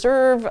going to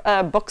preserve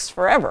books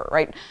forever,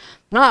 right?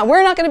 No,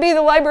 we're not going to be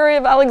the Library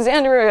of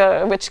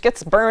Alexandria, which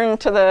gets burned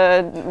to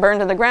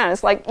the ground.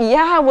 It's like,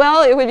 yeah,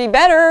 well, it would be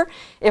better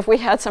if we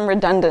had some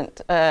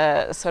redundant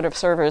sort of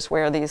servers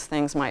where these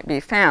things might be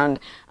found.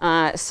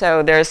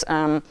 So there's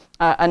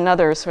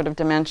another sort of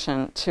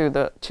dimension to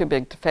the too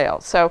big to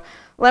fail. So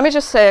let me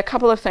just say a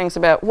couple of things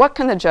about what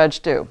can the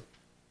judge do.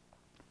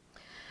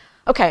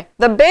 Okay,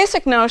 the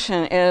basic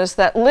notion is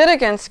that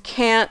litigants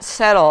can't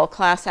settle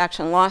class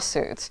action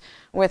lawsuits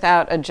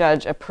without a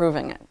judge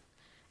approving it.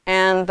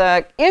 And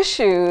the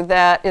issue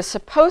that is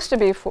supposed to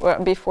be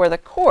before the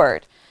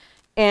court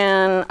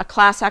in a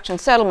class action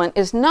settlement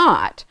is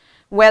not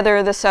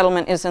whether the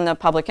settlement is in the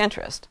public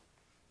interest.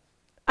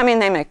 I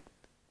mean,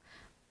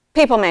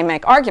 people may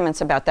make arguments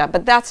about that,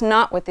 but that's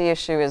not what the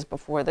issue is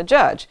before the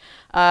judge.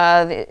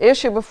 The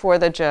issue before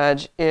the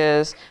judge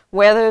is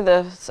whether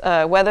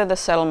the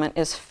settlement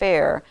is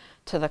fair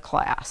to the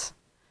class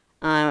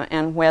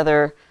and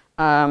whether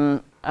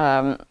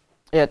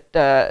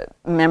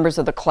members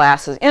of the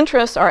class's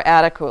interests are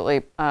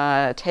adequately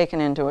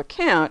taken into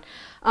account.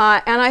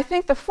 And I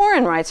think the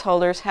foreign rights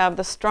holders have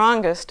the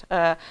strongest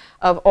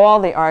of all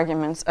the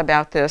arguments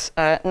about this,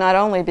 not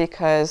only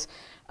because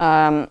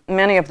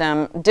many of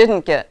them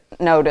didn't get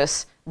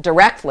notice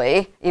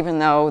directly, even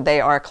though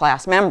they are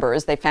class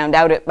members. They found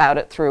out about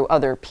it through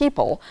other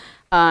people,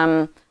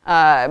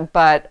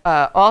 but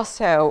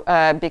also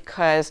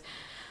because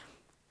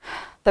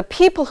the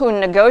people who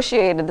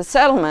negotiated the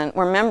settlement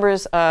were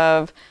members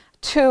of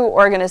two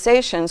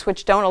organizations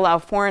which don't allow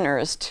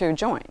foreigners to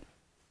join.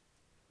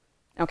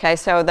 Okay,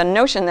 so the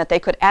notion that they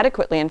could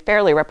adequately and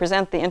fairly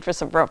represent the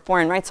interests of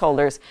foreign rights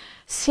holders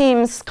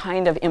seems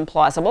kind of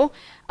implausible.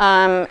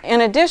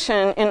 In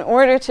addition, in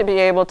order to be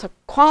able to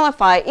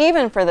qualify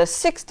even for the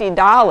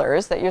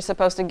 $60 that you're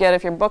supposed to get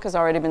if your book has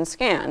already been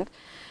scanned,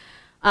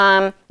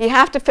 you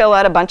have to fill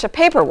out a bunch of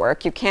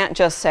paperwork. You can't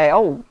just say,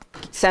 oh,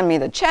 send me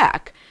the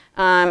check.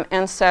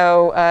 And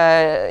so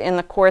in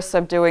the course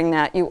of doing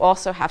that, you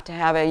also have to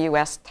have a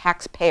US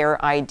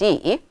taxpayer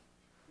ID.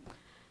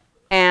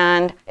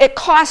 And it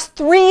costs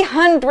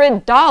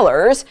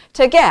 $300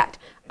 to get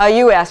a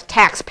US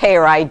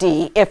taxpayer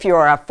ID if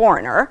you're a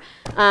foreigner.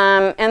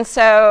 And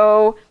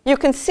so you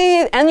can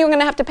see, and you're going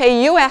to have to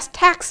pay US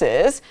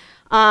taxes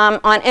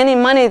on any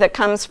money that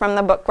comes from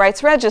the book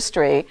rights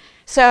registry.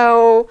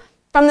 So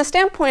from the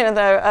standpoint of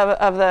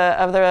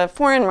the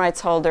foreign rights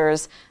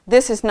holders,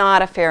 this is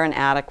not a fair and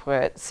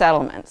adequate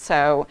settlement.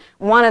 So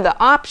one of the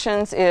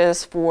options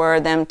is for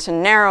them to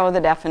narrow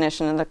the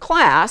definition of the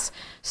class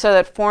so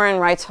that foreign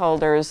rights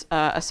holders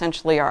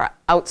essentially are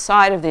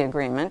outside of the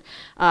agreement.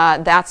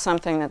 That's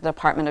something that the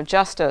Department of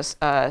Justice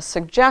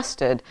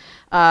suggested,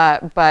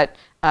 but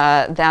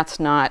that's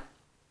not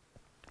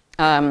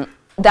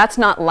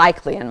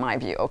likely in my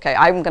view. Okay,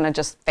 I'm going to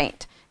just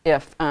faint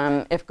if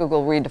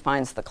Google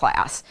redefines the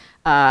class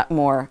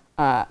more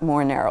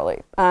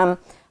narrowly.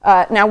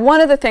 Now,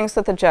 one of the things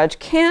that the judge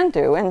can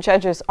do, and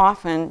judges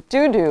often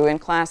do in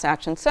class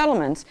action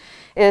settlements,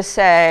 is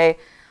say,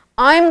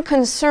 I'm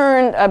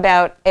concerned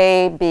about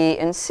A, B,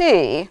 and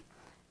C,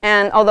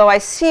 and although I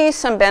see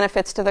some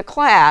benefits to the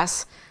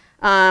class,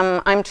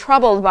 I'm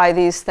troubled by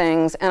these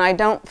things, and I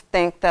don't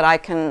think that I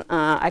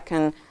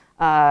can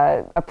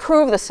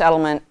approve the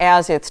settlement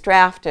as it's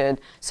drafted,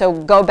 so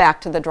go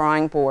back to the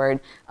drawing board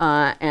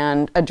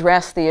and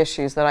address the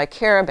issues that I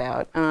care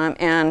about.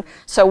 And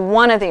so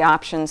one of the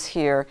options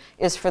here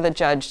is for the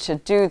judge to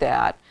do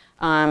that.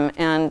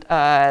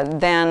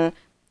 Then,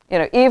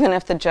 even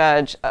if the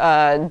judge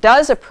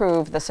does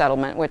approve the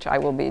settlement, which I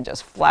will be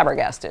just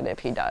flabbergasted if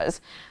he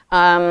does,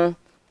 or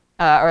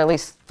at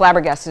least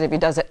flabbergasted if he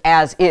does it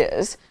as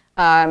is,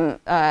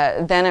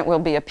 then it will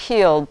be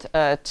appealed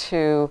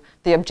to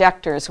the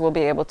objectors will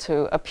be able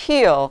to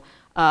appeal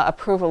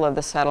approval of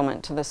the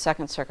settlement to the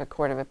Second Circuit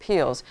Court of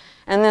Appeals.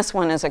 And this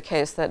one is a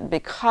case that,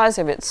 because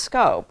of its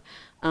scope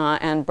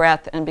and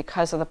breadth and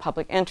because of the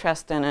public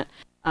interest in it,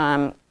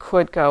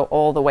 could go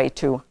all the way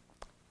to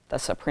the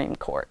Supreme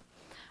Court.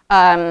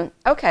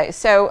 Okay,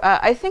 so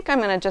I think I'm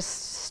going to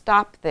just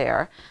stop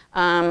there.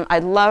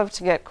 I'd love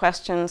to get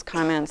questions,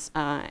 comments,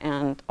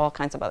 and all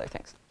kinds of other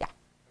things. Yeah.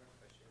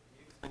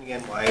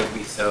 Again, why it would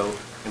be so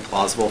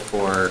implausible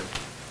for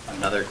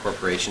another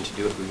corporation to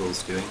do what Google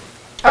is doing?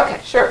 Okay,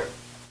 sure.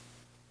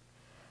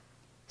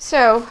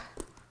 So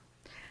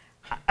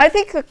I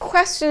think the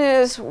question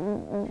is,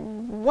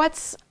 what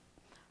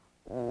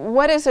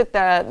is it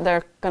that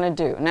they're going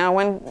to do? Now,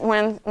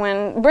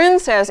 when Bryn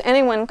says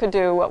anyone could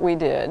do what we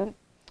did,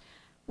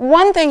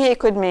 one thing he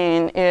could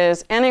mean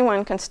is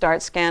anyone can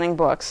start scanning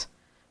books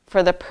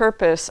for the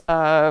purpose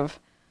of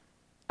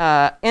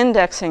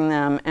indexing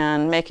them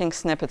and making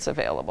snippets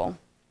available.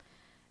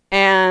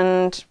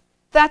 And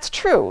that's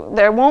true.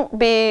 There won't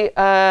be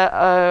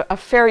a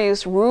fair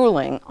use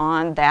ruling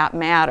on that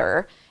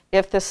matter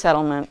if the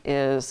settlement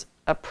is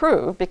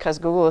approved, because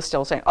Google is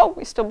still saying, oh,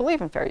 we still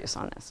believe in fair use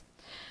on this.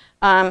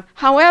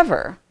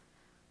 However,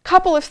 a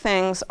couple of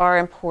things are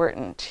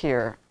important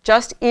here,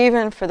 just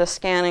even for the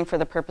scanning for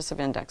the purpose of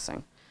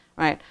indexing,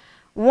 right?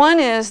 One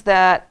is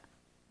that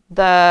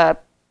the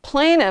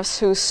plaintiffs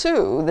who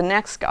sue the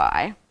next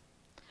guy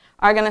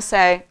are going to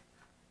say,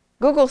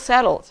 Google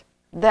settled.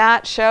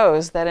 That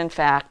shows that, in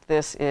fact,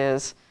 this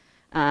is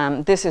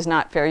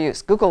not fair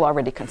use. Google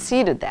already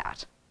conceded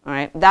that. All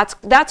right?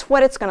 That's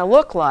what it's going to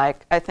look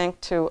like, I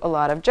think, to a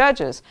lot of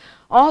judges.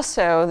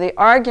 Also, the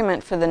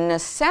argument for the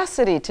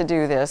necessity to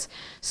do this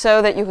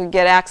so that you could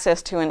get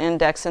access to an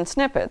index and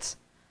snippets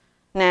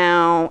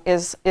now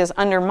is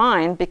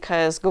undermined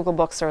because Google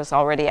Books is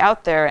already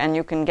out there, and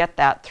you can get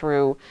that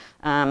through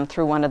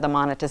one of the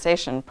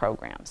monetization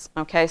programs.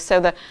 Okay, so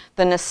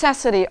the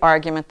necessity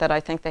argument that I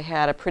think they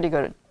had a pretty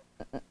good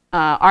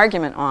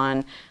argument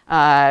on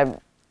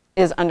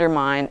is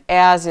undermined,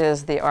 as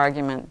is the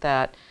argument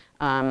that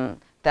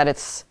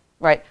it's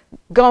right.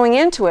 Going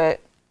into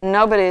it,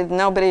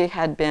 nobody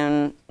had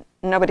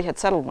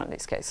settled one of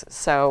these cases.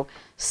 So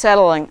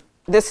settling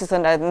this is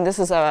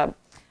a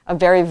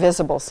very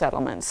visible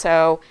settlement.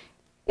 So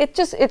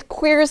it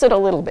queers it a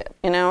little bit.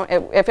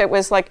 If it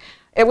was like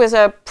it was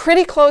a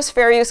pretty close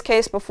fair use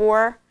case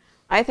before,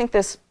 I think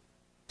this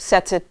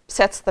sets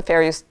the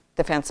fair use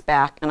defense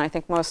back, and I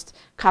think most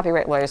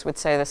copyright lawyers would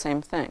say the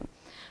same thing.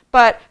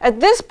 But at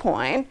this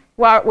point,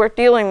 what we're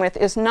dealing with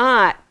is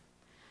not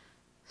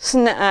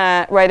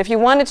right. If you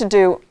wanted to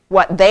do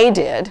what they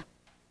did,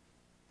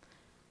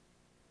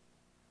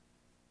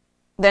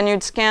 then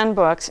you'd scan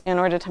books in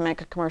order to make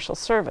a commercial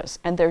service.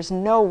 And there's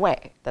no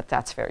way that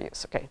that's fair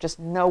use, okay? Just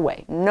no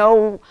way.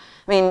 No,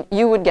 I mean,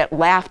 you would get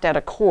laughed at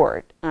a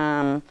court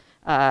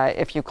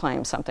if you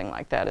claim something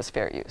like that as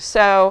fair use.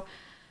 So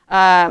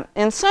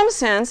in some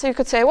sense, you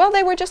could say, well,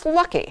 they were just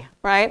lucky,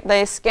 right?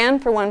 They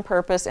scanned for one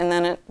purpose, and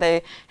then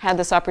they had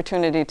this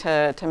opportunity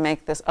to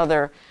make this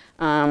other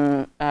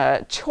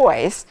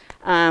choice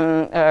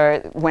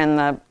when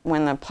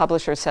the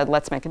publisher said,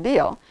 let's make a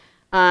deal.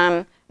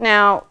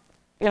 Now,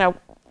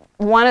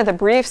 one of the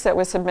briefs that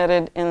was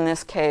submitted in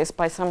this case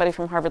by somebody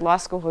from Harvard Law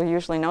School who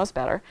usually knows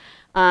better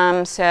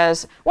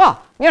says,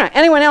 well,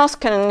 anyone else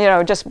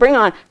can, just bring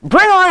on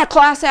a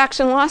class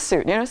action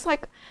lawsuit. It's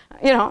like,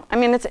 I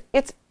mean,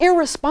 it's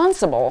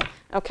irresponsible,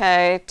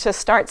 okay, to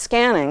start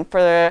scanning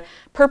for the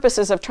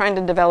purposes of trying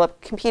to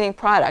develop competing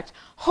product,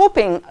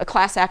 hoping a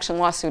class action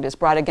lawsuit is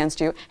brought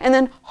against you, and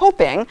then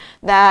hoping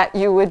that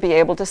you would be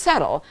able to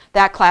settle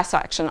that class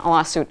action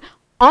lawsuit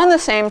on the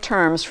same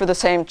terms for the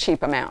same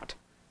cheap amount.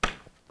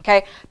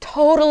 Okay,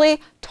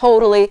 totally,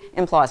 totally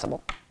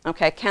implausible.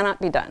 Okay, cannot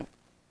be done.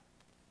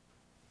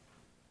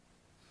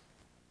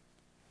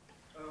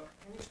 Can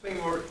you explain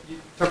more?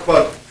 You talk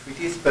about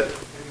treaties, but can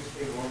you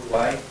explain more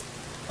why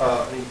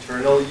an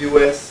internal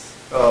U.S.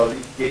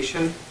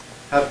 Litigation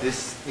have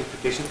this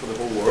implication for the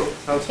whole world?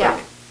 Sounds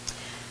like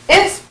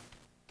it's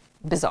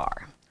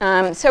bizarre.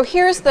 So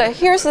here's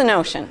the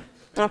notion.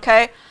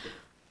 Okay,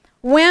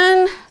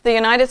 when the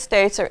United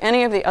States or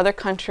any of the other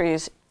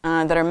countries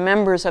that are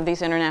members of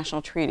these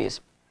international treaties,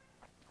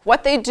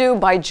 what they do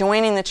by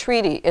joining the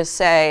treaty is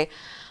say,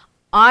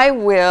 I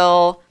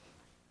will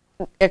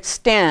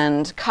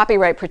extend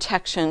copyright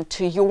protection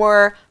to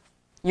your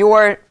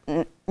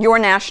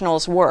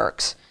nationals'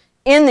 works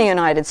in the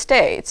United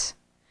States,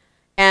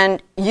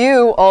 and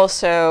you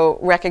also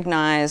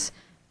recognize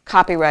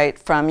copyright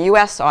from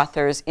U.S.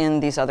 authors in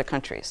these other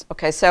countries.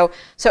 Okay, so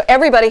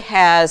everybody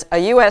has a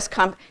U.S.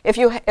 if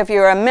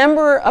you're a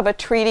member of a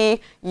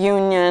treaty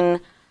union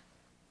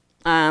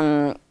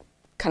kind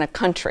of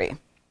country,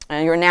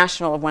 you're a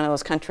national of one of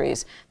those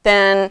countries,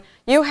 then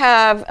you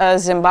have a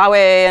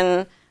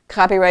Zimbabwean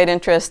copyright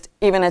interest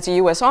even as a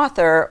U.S.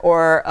 author,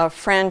 or a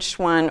French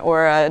one,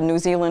 or a New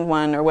Zealand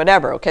one, or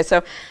whatever. Okay,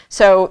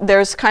 so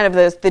there's kind of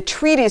the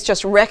treaties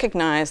just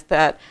recognize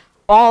that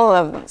all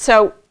of them.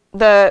 So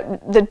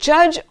the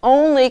judge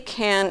only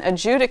can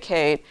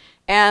adjudicate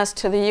as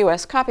to the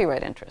U.S.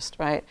 copyright interest,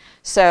 right?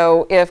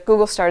 So if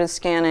Google started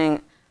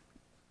scanning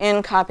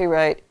in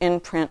copyright in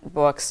print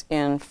books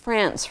in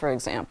France, for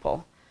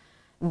example,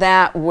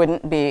 that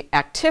wouldn't be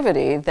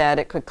activity that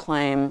it could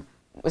claim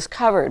was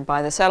covered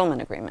by the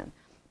settlement agreement.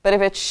 But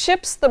if it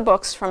ships the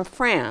books from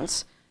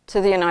France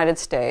to the United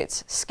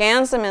States,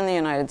 scans them in the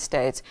United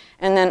States,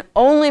 and then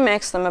only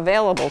makes them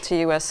available to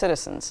U.S.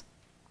 citizens,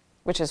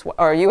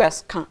 or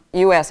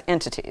U.S.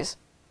 entities,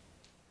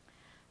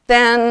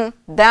 then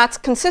that's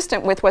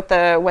consistent with what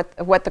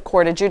the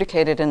court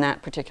adjudicated in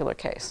that particular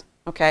case.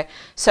 Okay,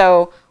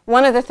 so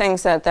one of the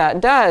things that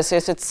does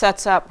is it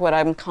sets up what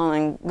I'm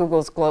calling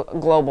Google's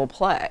global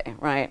play,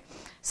 right?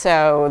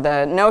 So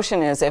the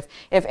notion is if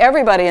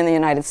everybody in the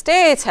United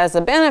States has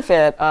the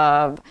benefit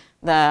of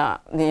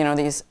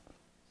these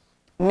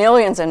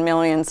millions and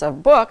millions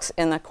of books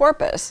in the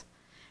corpus,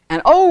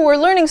 and oh, we're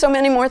learning so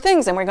many more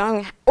things, and we're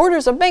going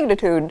orders of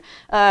magnitude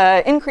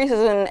increases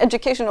in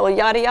educational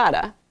yada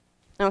yada,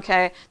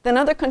 okay, then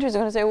other countries are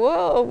going to say,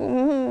 whoa,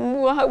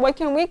 why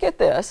can't we get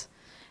this?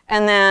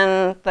 And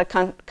then the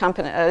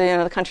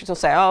the countries will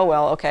say, oh,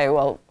 well, okay,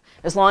 well,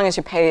 as long as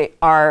you pay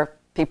our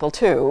people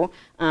too,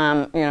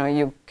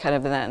 you kind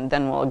of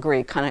then will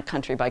agree kind of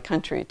country by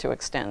country to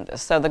extend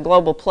this. So the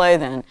global play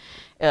then,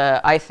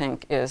 I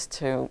think, is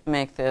to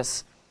make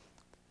this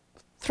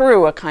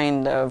through a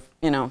kind of,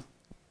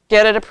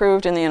 get it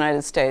approved in the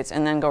United States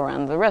and then go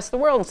around the rest of the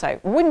world and say,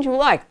 wouldn't you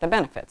like the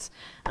benefits?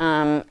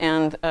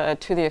 And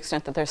to the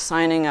extent that they're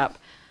signing up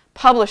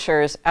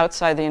publishers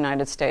outside the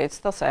United States,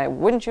 they'll say,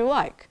 wouldn't you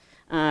like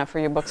for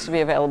your books to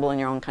be available in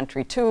your own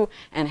country too?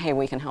 And hey,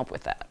 we can help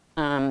with that.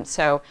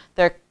 So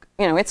they're,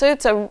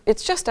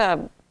 it's just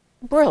a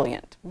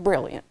brilliant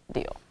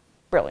deal.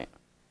 Brilliant.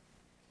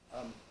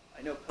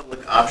 I know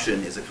public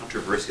option is a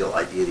controversial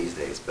idea these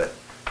days, but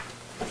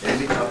are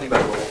we talking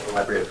about a role for the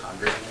Library of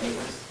Congress in any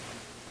ways?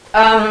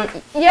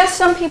 Yes,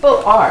 some people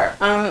are.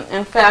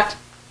 In fact,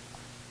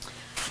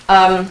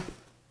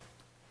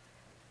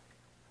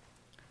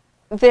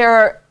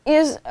 there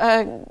is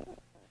a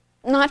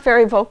not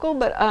very vocal,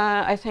 but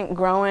I think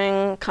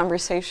growing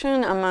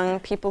conversation among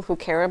people who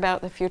care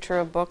about the future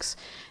of books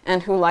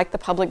and who like the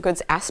public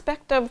goods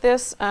aspect of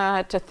this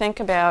to think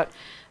about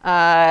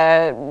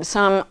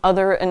some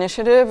other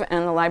initiative,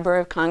 and the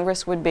Library of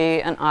Congress would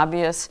be an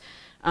obvious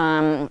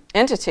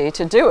entity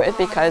to do it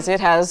because it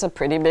has a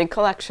pretty big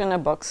collection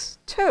of books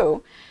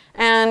too.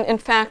 And in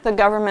fact, the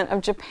government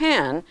of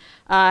Japan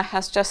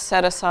has just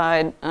set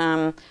aside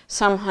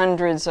some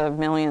hundreds of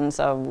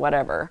millions of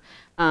whatever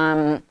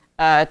to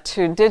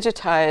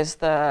digitize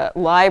the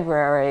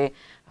library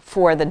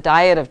for the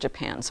Diet of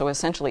Japan. So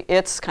essentially,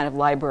 it's kind of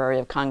Library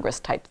of Congress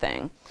type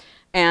thing.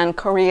 And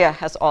Korea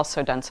has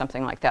also done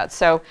something like that.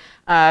 So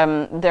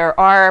there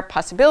are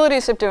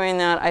possibilities of doing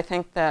that. I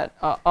think that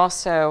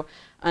also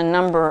a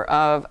number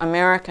of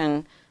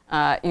American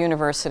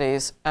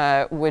universities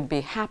would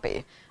be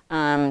happy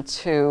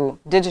to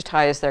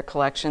digitize their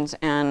collections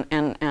and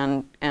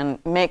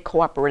make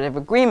cooperative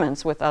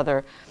agreements with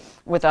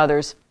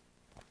others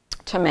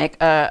to make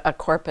a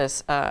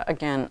corpus,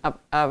 again,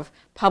 of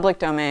public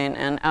domain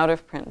and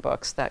out-of-print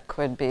books that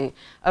could be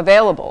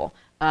available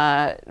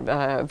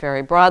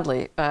very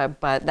broadly.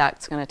 But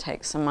that's going to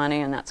take some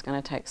money, and that's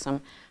going to take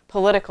some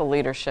political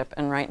leadership.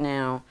 And right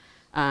now,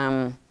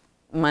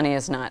 money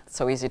is not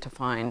so easy to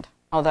find.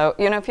 Although,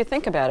 if you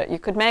think about it, you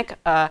could make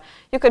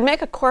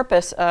a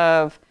corpus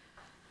of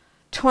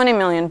 20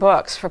 million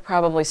books for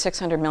probably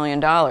 $600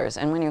 million.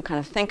 And when you kind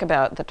of think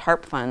about the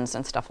TARP funds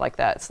and stuff like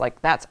that, it's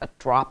like that's a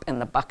drop in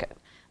the bucket.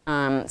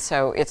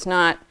 So it's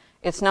not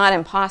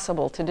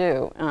impossible to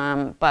do,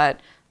 but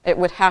it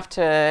would have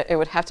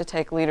to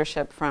take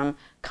leadership from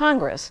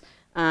Congress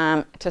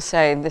to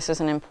say this is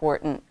an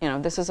important,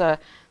 this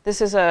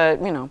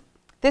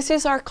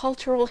is our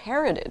cultural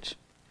heritage,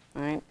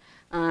 right?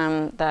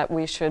 That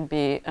we should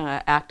be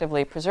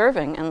actively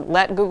preserving, and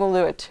let Google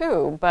do it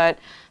too. But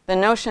the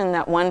notion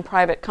that one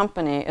private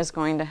company is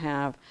going to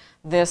have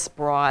this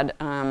broad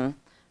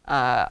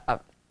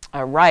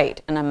a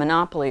right and a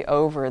monopoly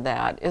over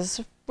that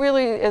is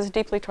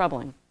deeply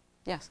troubling.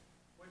 Yes?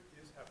 What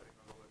is happening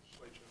on the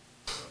legislature?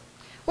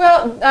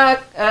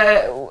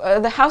 Well,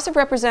 the House of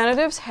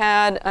Representatives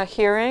had a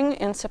hearing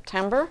in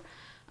September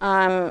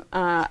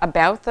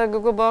about the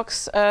Google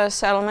Books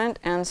settlement,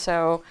 and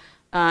so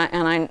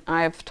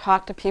I've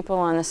talked to people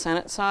on the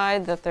Senate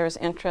side that there's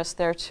interest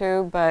there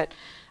too, but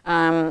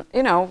I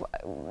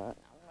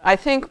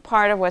think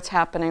part of what's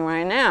happening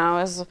right now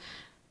is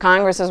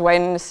Congress is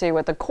waiting to see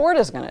what the court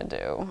is going to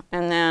do,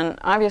 and then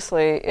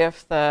obviously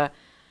if the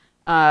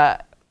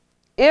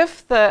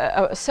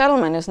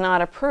settlement is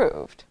not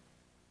approved,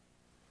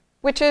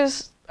 which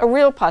is a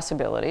real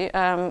possibility,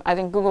 I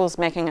think Google is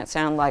making it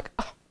sound like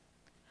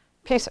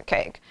piece of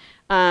cake,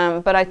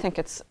 but I think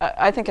it's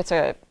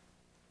a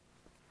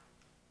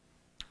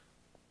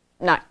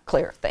not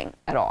clear thing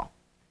at all.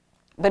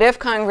 But if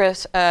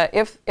Congress,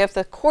 if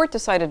the court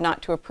decided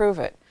not to approve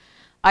it,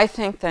 I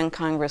think then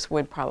Congress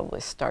would probably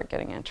start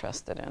getting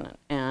interested in it.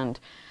 And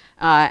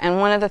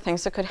one of the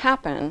things that could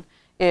happen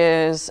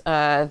is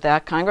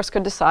that Congress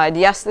could decide,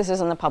 yes, this is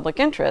in the public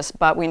interest,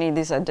 but we need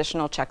these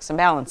additional checks and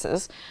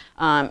balances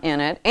in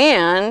it.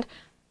 And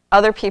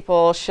other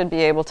people should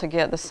be able to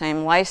get the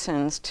same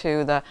license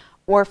to the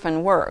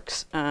orphan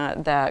works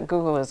that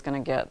Google is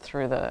going to get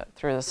through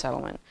the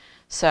settlement.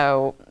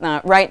 So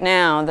right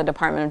now, the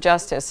Department of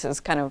Justice is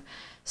kind of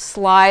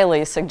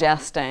slyly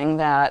suggesting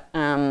that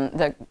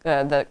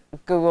the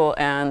Google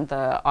and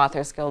the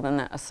Authors Guild and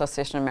the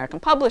Association of American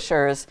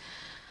Publishers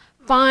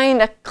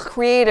find a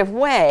creative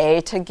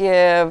way to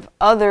give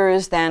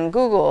others than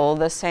Google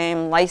the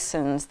same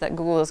license that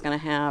Google is going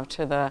to have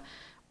to the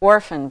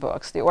orphan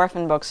books. The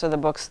orphan books are the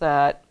books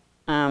that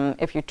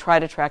if you try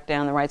to track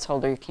down the rights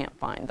holder, you can't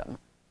find them.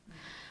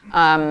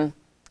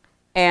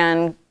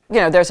 And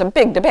there's a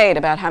big debate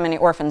about how many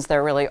orphans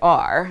there really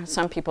are.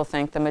 Some people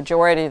think the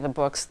majority of the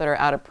books that are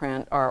out of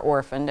print are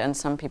orphaned, and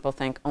some people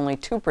think only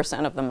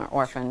 2% of them are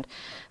orphaned.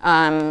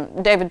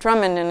 David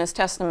Drummond, in his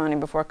testimony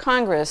before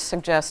Congress,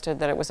 suggested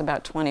that it was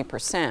about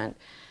 20%.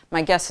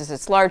 My guess is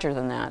it's larger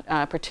than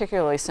that,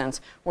 particularly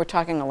since we're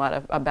talking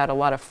about a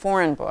lot of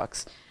foreign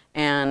books,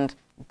 and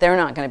they're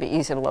not going to be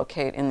easy to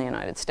locate in the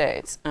United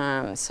States.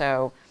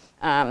 So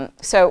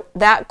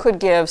that could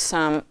give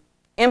some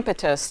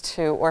impetus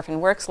to orphan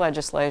works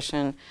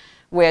legislation,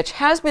 which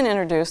has been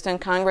introduced,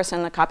 and Congress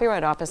and the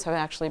Copyright Office have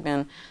actually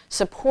been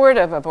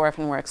supportive of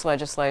orphan works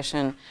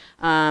legislation.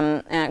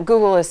 And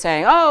Google is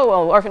saying, oh,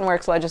 well, orphan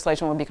works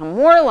legislation will become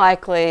more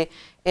likely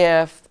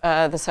if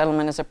the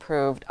settlement is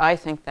approved. I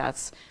think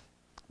that's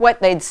what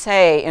they'd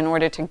say in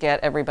order to get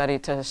everybody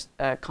to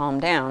calm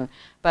down.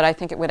 But I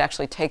think it would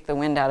actually take the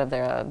wind out of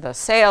the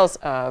sails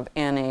of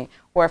any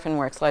orphan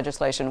works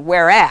legislation,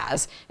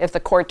 whereas if the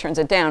court turns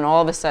it down,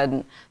 all of a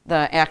sudden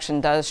the action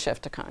does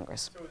shift to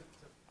Congress. So it's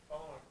a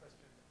follow-on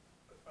question.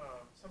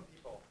 Some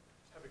people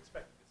have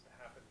expected this to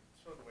happen,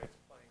 sort of the way it's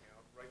playing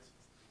out right since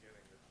the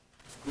beginning.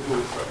 Google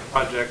would start a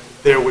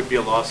project, there would be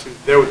a lawsuit,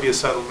 there would be a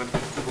settlement,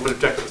 people would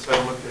object to the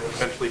settlement, there would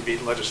eventually be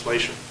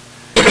legislation.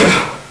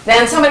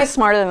 Then somebody's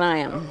smarter than I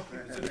am.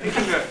 So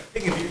taking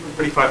a view from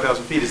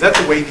 35,000 feet, is that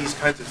the way these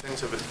kinds of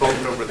things have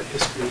unfolded over the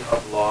history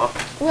of law?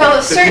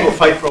 Well, that people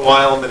fight for a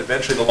while and then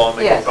eventually the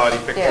lawmaking body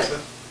fixes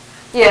it?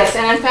 Yes,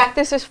 and in fact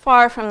this is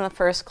far from the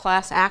first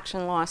class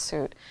action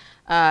lawsuit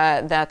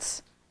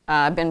that's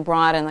been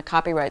brought in the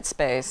copyright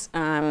space.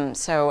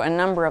 So a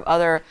number of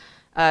other,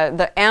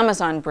 the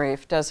Amazon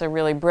brief does a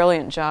really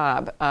brilliant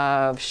job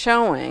of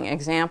showing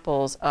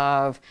examples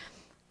of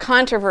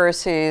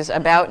controversies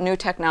about new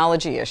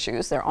technology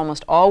issues. They're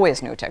almost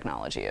always new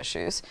technology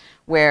issues,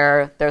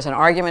 where there's an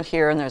argument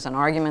here and there's an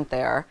argument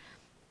there,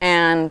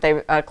 and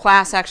a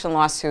class action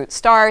lawsuit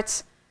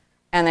starts,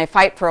 and they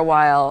fight for a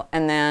while,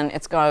 and then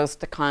it goes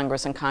to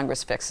Congress, and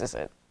Congress fixes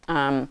it.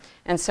 And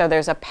so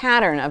there's a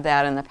pattern of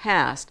that in the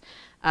past.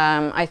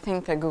 I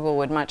think that Google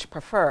would much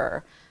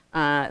prefer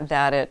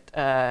that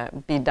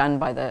it be done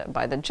by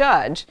the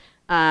judge.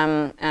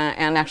 And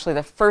actually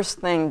the first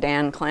thing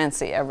Dan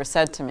Clancy ever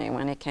said to me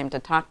when he came to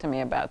talk to me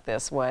about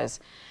this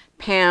was,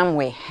 Pam,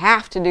 we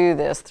have to do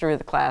this through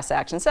the class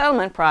action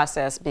settlement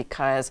process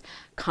because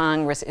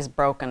Congress is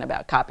broken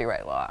about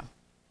copyright law.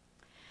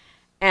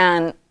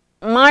 And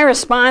my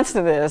response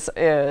to this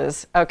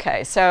is,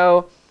 okay,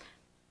 so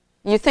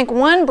you think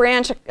one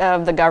branch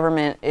of the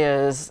government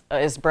is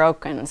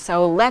broken,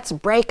 so let's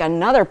break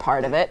another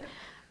part of it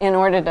in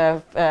order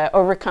to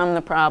overcome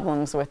the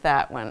problems with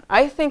that one.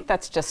 I think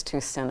that's just too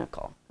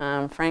cynical,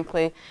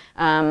 frankly.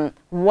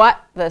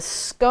 What the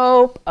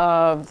scope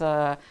of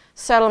the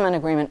settlement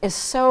agreement is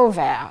so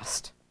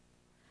vast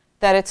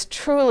that it's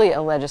truly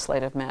a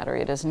legislative matter.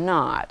 It is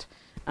not.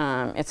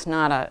 It's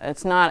not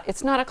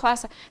a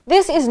class.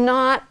 This is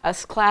not a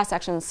class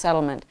action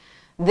settlement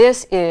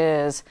This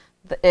is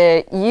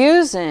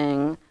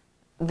using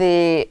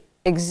the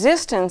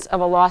existence of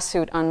a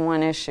lawsuit on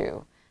one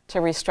issue to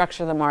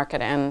restructure the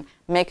market and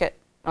make it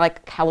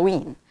like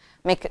Halloween,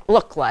 make it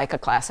look like a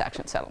class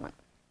action settlement.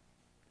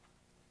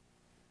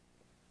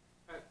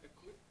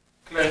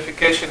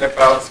 Clarification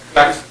about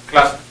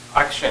class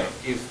action.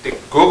 Is the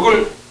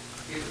Google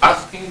is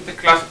asking the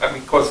class,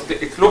 because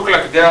it looks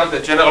like they are the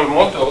General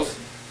Motors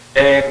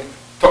and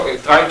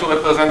trying to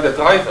represent the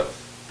drivers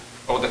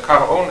or the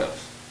car owners.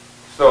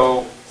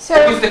 So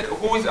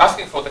who is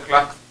asking for the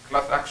class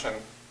action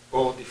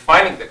or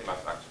defining the class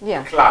action?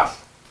 Yeah. The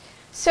class.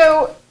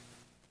 So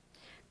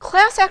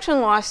class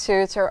action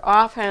lawsuits are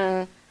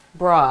often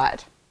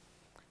brought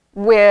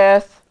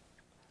with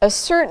a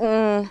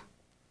certain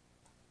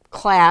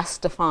class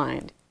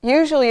defined.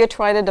 Usually you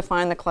try to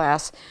define the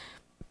class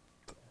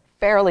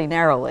fairly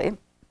narrowly,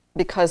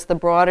 because the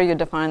broader you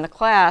define the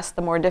class,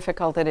 the more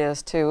difficult it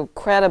is to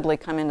credibly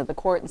come into the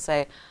court and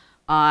say,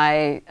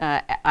 I'm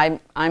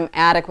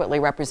adequately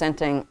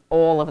representing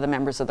all of the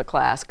members of the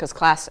class, because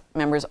class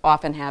members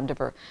often have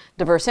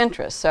diverse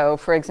interests. So,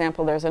 for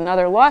example, there's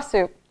another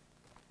lawsuit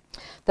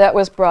that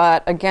was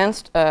brought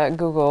against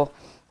Google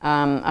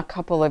a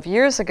couple of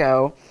years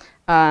ago,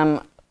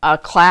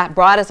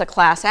 brought as a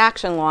class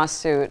action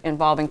lawsuit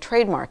involving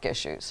trademark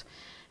issues.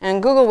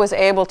 And Google was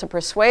able to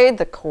persuade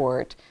the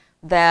court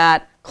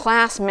that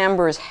class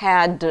members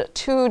had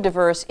too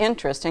diverse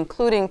interests,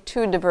 including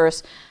too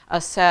diverse a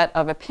set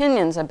of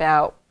opinions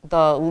about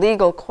the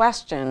legal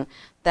question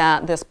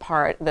that this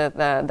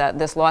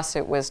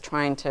lawsuit was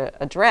trying to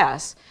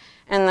address.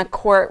 And the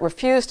court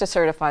refused to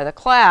certify the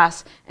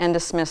class and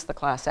dismissed the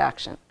class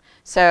action.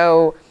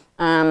 So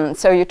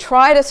you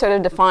try to sort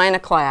of define a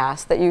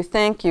class that you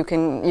think you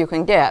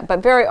can get,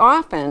 but very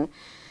often,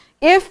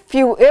 if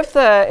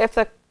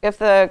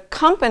the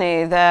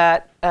company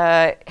that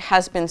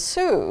has been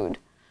sued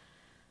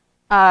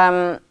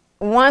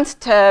wants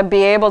to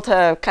be able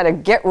to kind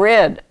of get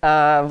rid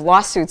of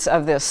lawsuits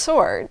of this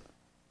sort,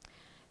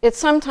 it's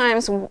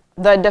sometimes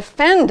the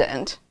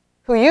defendant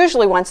who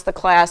usually wants the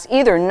class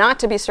either not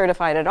to be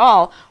certified at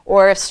all,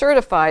 or if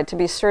certified, to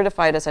be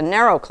certified as a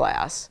narrow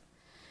class.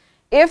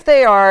 If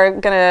they are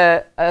going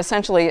to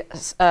essentially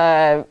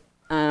settle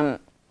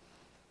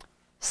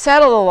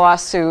the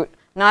lawsuit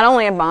not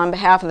only on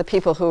behalf of the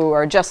people who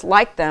are just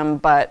like them,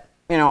 but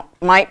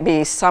might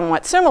be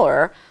somewhat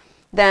similar,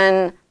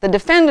 then the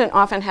defendant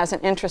often has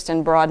an interest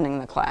in broadening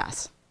the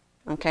class.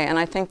 Okay, and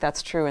I think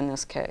that's true in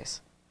this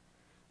case.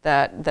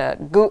 That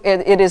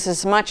it is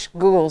as much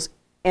Google's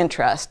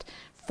interest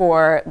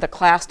for the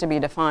class to be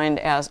defined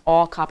as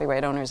all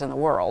copyright owners in the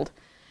world,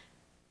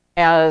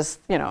 as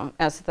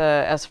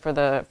for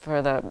the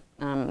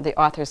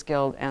Authors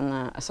Guild and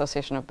the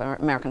Association of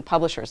American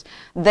Publishers.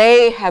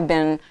 They have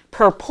been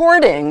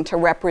purporting to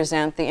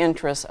represent the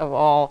interests of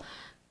all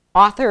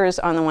authors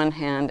on the one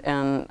hand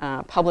and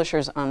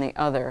publishers on the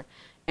other.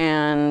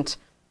 And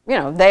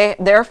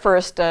their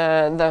first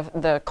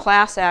the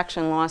class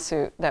action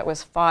lawsuit that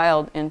was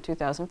filed in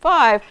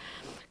 2005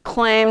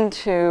 claimed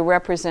to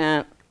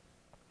represent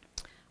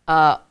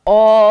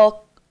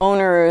all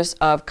owners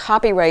of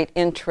copyright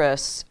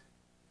interests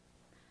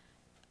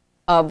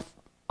of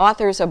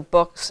authors of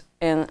books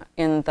in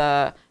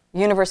the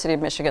University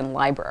of Michigan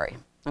library.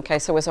 Okay,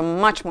 so it was a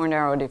much more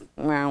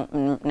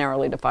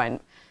narrowly defined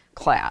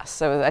class.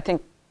 So I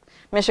think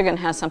Michigan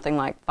has something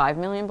like 5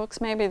 million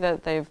books maybe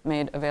that they've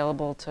made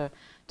available to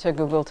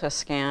Google to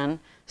scan.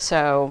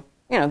 So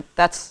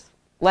that's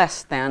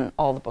less than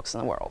all the books in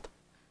the world.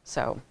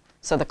 So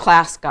the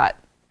class got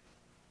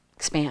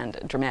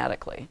expanded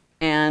dramatically.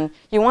 And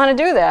you want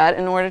to do that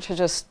in order to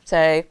just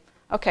say,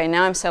 okay,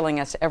 now I'm selling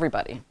this to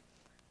everybody.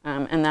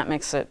 And that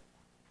makes it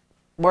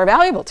more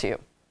valuable to you.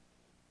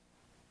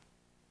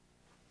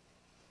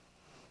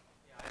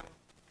 Yeah,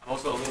 I'm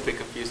also a little bit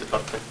confused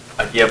about the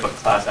idea of a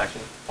class action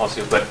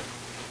lawsuit, but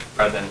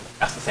rather than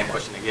ask the same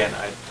question again,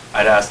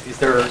 I'd ask, is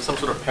there some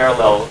sort of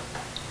parallel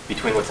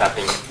between what's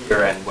happening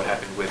here and what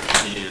happened with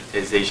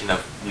digitization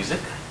of music?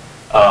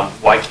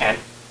 Why can't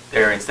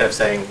there, instead of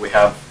saying we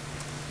have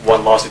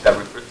one lawsuit that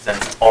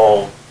represents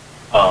all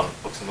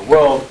books in the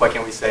world, why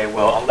can't we say,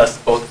 well, unless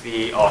both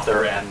the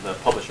author and the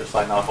publisher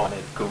sign off on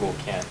it, Google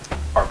can't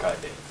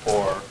archive it?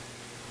 Or,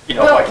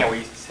 why can't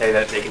we say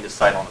that they can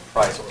decide on the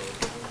price, or,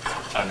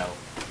 I don't know,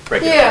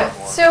 break it apart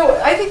more?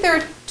 So I think there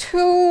are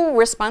two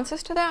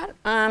responses to that.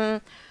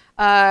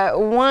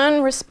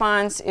 One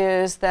response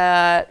is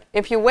that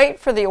if you wait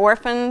for the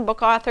orphan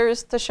book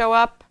authors to show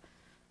up,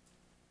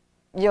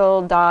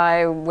 you'll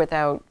die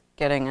without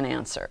getting an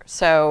answer.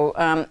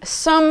 So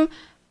some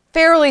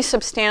fairly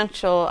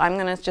substantial, I'm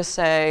going to just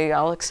say,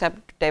 I'll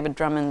accept David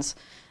Drummond's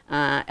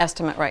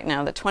estimate right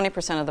now, that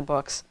 20% of the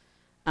books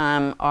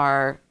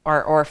are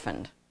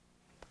orphaned.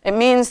 It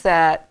means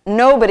that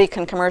nobody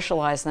can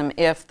commercialize them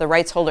if the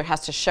rights holder has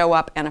to show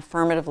up and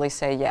affirmatively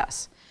say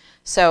yes.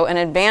 So an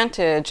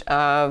advantage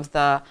of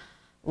the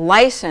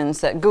license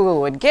that Google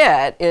would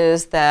get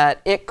is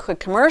that it could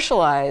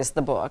commercialize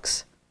the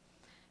books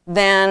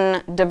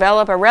then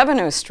develop a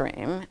revenue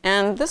stream,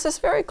 and this is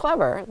very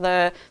clever.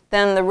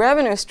 Then the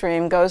revenue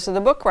stream goes to the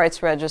book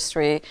rights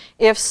registry.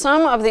 If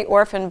some of the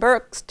orphan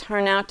books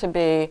turn out to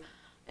be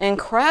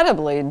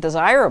incredibly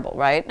desirable,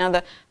 right?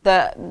 Now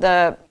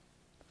the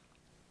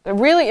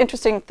really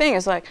interesting thing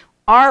is, like,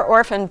 are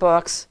orphan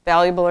books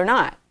valuable or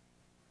not?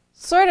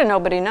 Sort of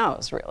nobody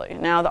knows, really.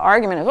 Now the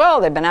argument is, well,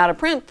 they've been out of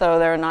print, though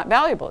they're not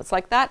valuable. It's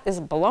like, that is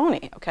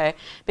baloney, okay?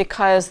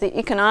 Because the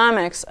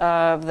economics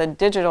of the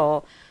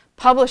digital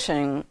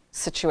publishing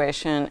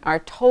situation are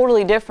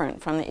totally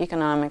different from the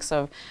economics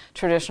of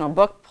traditional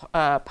book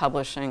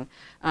publishing.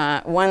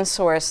 One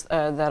source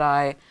that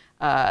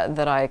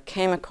I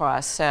came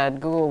across said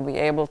Google will be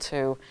able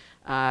to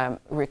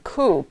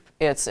recoup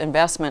its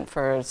investment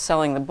for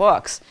selling the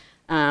books,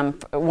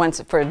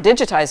 for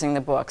digitizing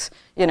the books,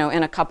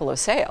 in a couple of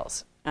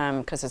sales,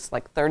 because it's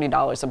like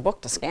 $30 a book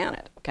to scan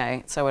it.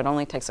 Okay, so it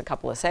only takes a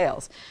couple of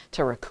sales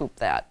to recoup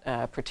that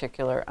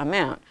particular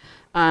amount.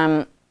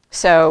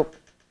 So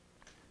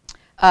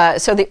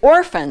the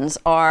orphans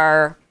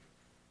are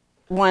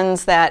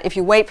ones that, if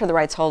you wait for the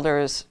rights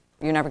holders,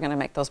 you're never going to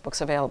make those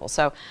books available.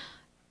 So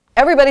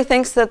everybody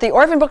thinks that the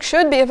orphan book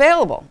should be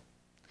available.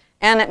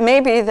 And it may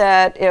be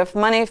that if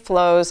money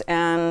flows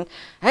and,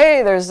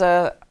 hey, there's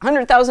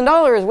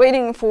 $100,000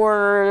 waiting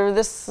for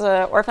this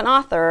orphan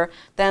author,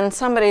 then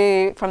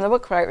somebody from the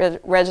book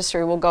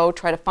registry will go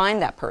try to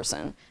find that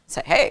person.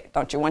 Say, hey,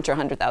 don't you want your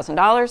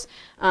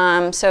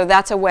 $100,000? So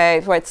that's a way,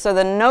 right? So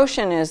the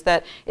notion is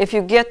that if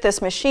you get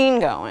this machine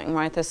going,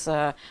 right, this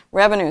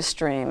revenue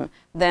stream,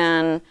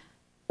 then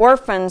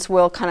orphans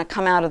will kind of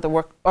come out of the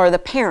work, or the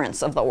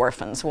parents of the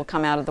orphans will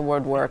come out of the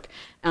woodwork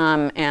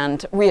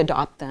and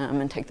readopt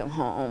them and take them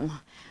home.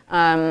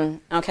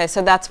 Okay,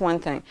 so that's one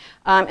thing.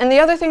 And the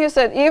other thing is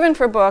that even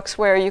for books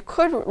where you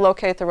could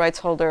locate the rights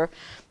holder,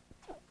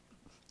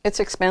 it's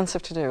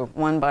expensive to do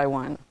one by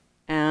one.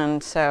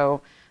 And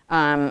so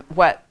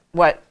what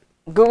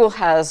Google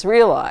has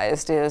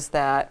realized is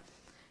that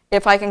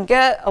if I can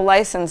get a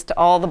license to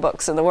all the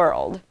books in the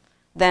world,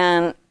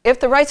 then if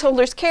the rights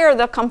holders care,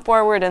 they'll come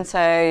forward and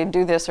say,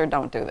 do this or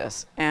don't do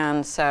this.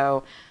 And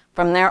so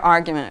from their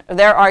argument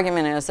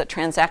is that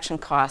transaction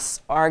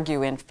costs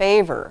argue in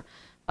favor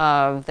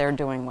of their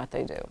doing what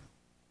they do.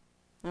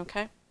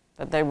 Okay?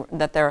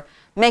 That they're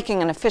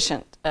making an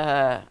efficient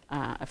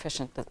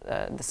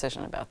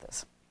decision about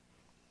this.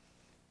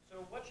 So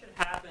what should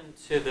happen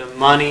to the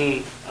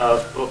money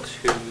of books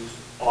whose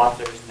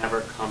authors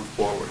never come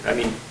forward? I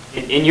mean,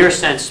 in your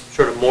sense,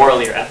 sort of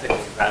morally or ethically,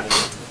 rather than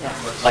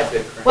like the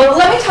current. Well,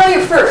 let me tell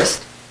you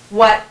first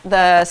what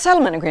the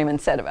settlement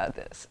agreement said about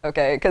this,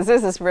 okay? Because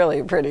this is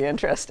really pretty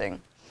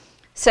interesting.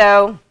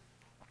 So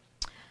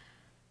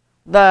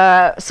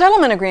the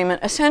settlement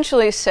agreement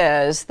essentially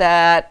says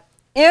that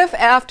if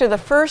after the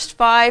first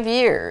 5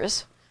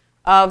 years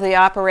of the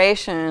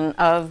operation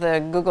of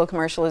the Google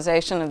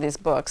commercialization of these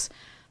books,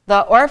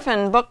 the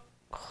orphan book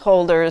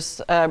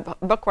holders,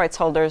 book rights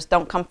holders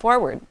don't come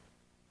forward,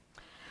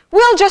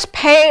 we'll just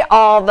pay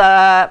all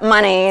the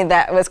money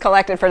that was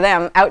collected for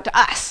them out to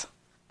us,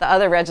 the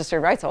other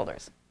registered rights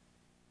holders.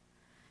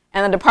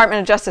 And the Department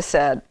of Justice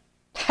said,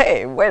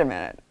 hey, wait a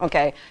minute,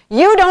 okay,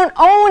 you don't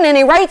own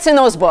any rights in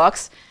those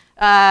books.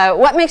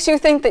 What makes you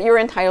think that you're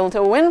entitled to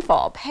a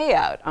windfall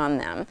payout on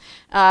them?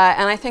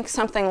 And I think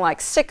something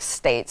like 6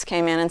 states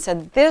came in and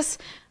said this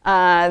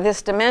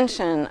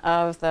dimension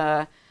of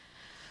the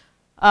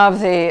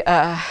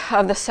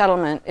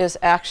settlement is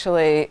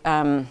actually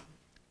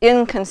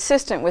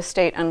inconsistent with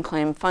state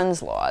unclaimed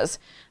funds laws.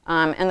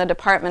 And the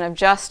Department of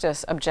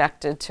Justice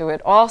objected to it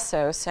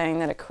also, saying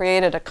that it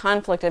created a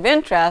conflict of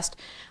interest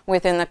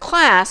within the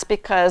class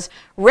because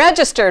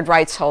registered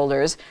rights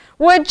holders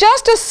would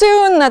just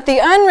assume that the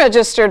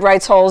unregistered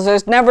rights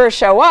holders never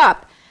show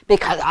up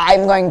because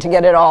I'm going to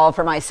get it all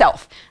for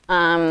myself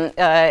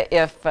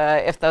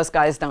if those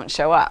guys don't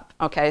show up.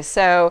 Okay,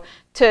 so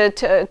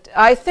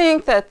I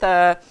think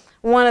that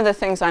one of the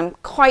things I'm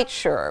quite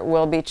sure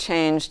will be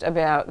changed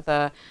about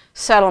the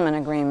settlement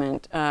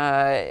agreement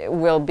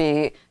will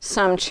be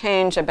some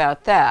change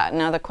about that.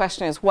 Now the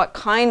question is, what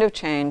kind of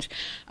change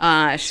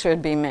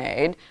should be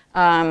made?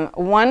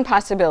 One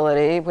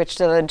possibility, which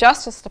the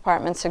Justice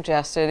Department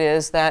suggested,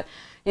 is that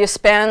you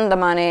spend the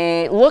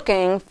money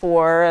looking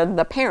for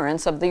the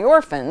parents of the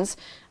orphans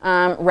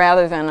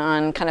rather than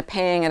on kind of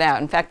paying it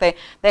out. In fact,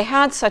 they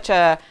had such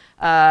an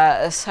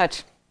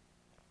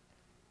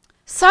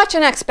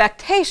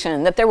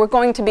expectation that there were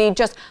going to be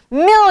just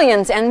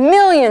millions and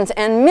millions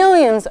and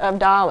millions of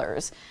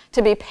dollars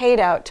to be paid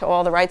out to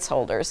all the rights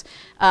holders,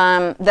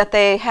 that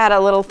they had a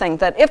little thing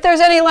that if there's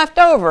any left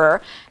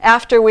over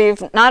after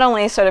we've not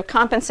only sort of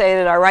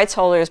compensated our rights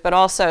holders but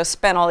also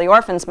spent all the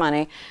orphans'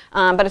 money,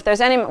 but if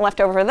there's any left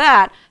over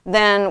that,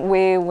 then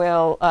we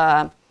will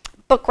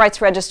book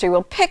rights registry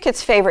will pick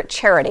its favorite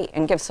charity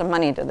and give some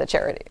money to the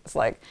charity. It's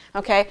like,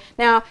 okay,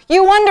 now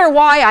you wonder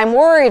why I'm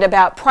worried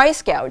about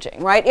price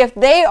gouging, right? If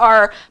they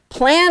are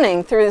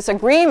planning through this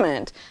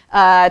agreement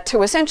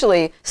to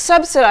essentially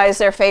subsidize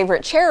their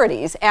favorite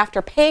charities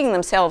after paying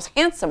themselves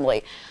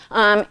handsomely,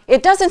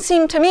 it doesn't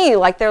seem to me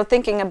like they're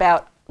thinking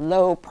about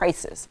low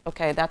prices.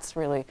 Okay, that's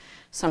really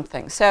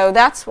something. So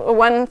that's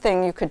one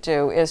thing you could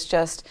do, is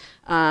just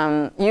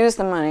use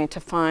the money to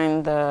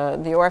find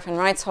the orphan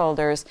rights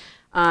holders.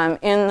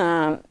 In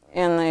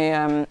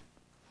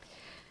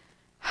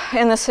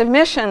the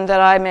submission that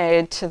I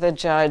made to the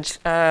judge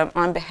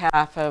on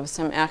behalf of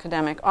some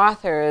academic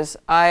authors,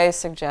 I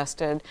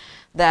suggested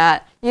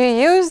that you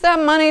use that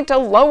money to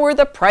lower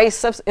the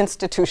price of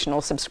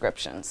institutional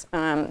subscriptions.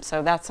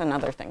 So that's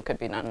another thing could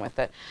be done with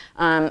it.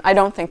 I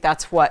don't think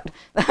that's what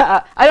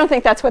I don't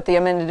think that's what the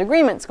amended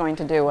agreement is going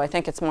to do. I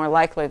think it's more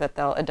likely that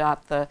they'll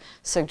adopt the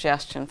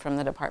suggestion from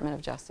the Department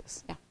of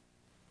Justice. Yeah.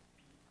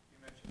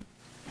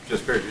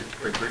 Just very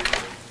briefly,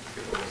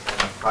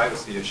 on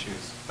privacy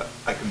issues,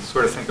 I can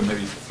sort of think of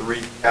maybe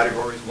 3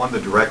 categories. One, the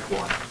direct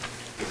one.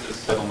 Does this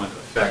settlement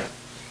affect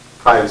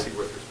privacy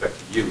with respect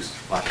to use,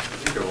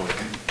 particularly?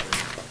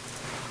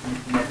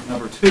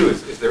 Number 2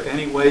 is there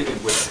any way in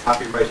which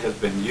copyright has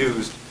been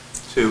used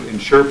to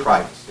ensure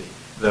privacy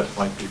that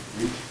might be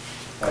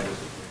breached by this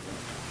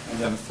agreement? And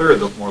then third,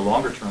 the more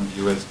longer-term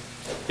view is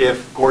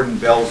if Gordon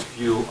Bell's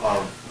view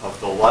of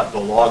the log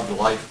to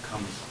life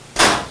comes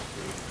to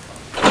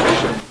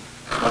fruition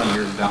 20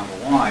 years down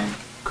the line,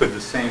 could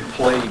the same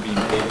play be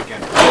made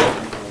against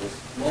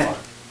law?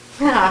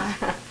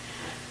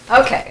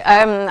 Okay,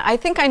 I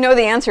think I know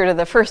the answer to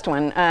the first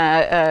one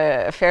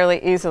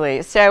fairly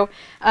easily. So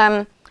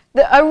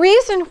a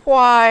reason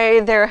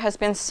why there has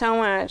been so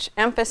much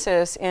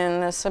emphasis in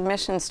the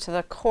submissions to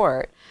the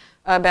court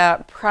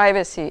about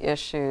privacy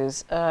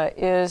issues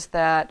is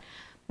that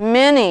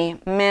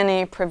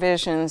many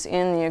provisions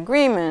in the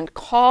agreement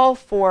call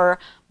for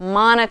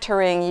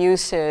monitoring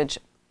usage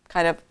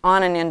kind of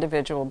on an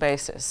individual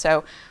basis.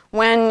 So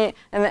when,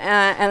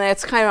 and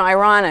it's kind of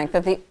ironic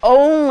that the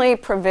only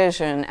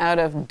provision out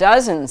of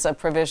dozens of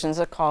provisions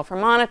that call for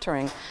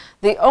monitoring,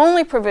 the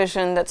only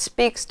provision that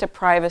speaks to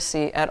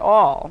privacy at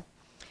all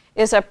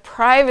is a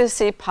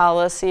privacy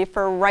policy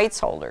for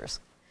rights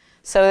holders.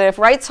 So that if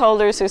rights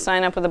holders who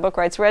sign up with the Book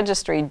Rights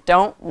Registry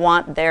don't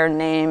want their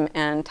name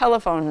and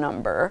telephone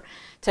number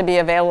to be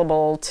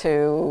available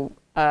to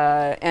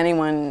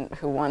anyone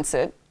who wants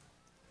it,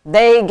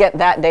 they get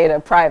that data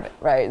private,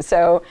 right?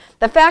 So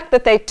the fact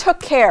that they took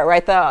care,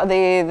 right,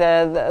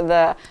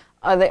 the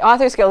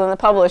Authors Guild and the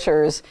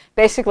publishers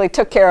basically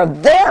took care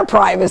of their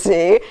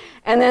privacy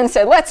and then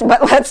said, let's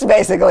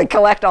basically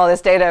collect all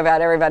this data about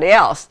everybody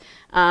else,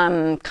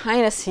 kind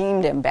of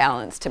seemed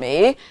imbalanced to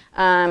me.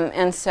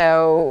 And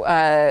so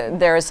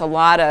there's a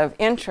lot of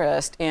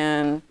interest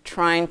in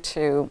trying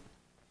to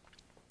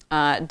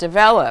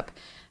develop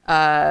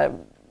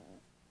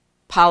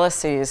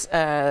policies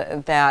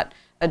that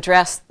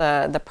address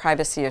the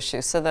privacy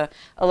issues. So the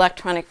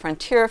Electronic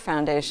Frontier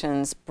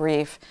Foundation's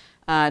brief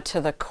to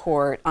the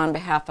court on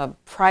behalf of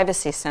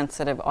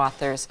privacy-sensitive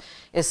authors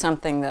is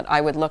something that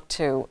I would look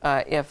to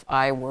if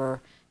I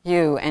were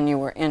you and you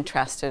were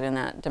interested in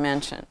that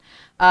dimension.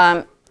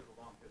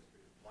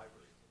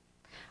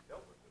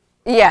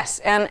 Yes,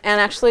 and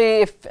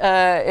actually,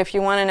 if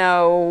you want to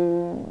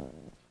know,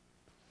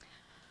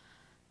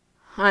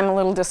 I'm a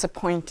little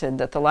disappointed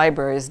that the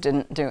libraries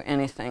didn't do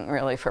anything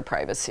really for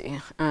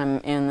privacy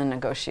in the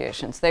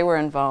negotiations. They were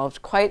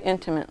involved quite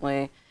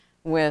intimately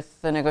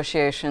with the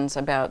negotiations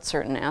about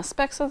certain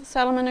aspects of the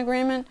settlement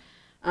agreement,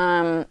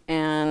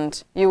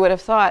 and you would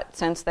have thought,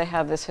 since they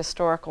have this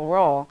historical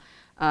role,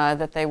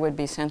 that they would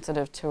be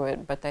sensitive to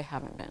it, but they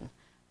haven't been.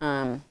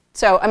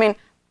 So, I mean,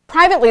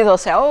 privately they'll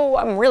say, oh,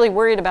 I'm really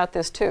worried about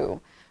this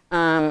too,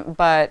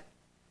 but,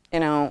 you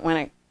know, when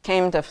it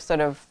came to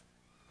sort of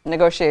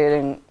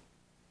negotiating,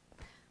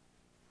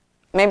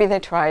 maybe they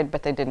tried,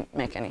 but they didn't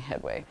make any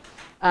headway.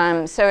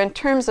 So in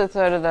terms of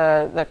sort of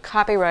the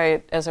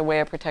copyright as a way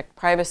to protect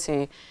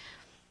privacy,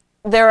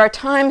 there are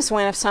times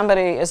when if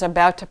somebody is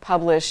about to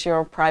publish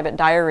your private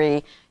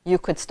diary, you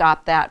could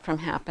stop that from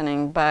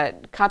happening.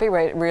 But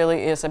copyright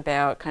really is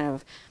about kind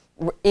of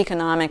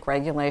economic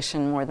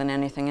regulation more than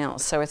anything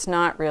else. So it's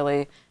not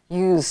really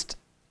used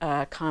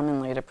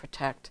commonly to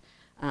protect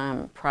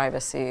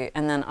privacy.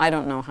 And then I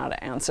don't know how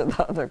to answer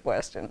the other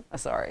question.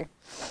 Sorry.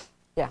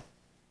 Yeah.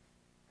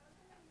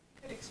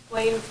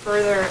 Explain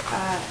further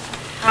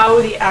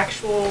how the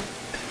actual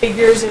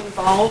figures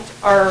involved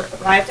are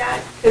arrived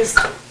at, because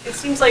it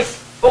seems like,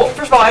 well,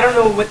 first of all, I don't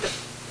know what the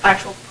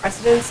actual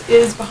precedence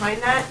is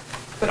behind that,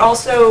 but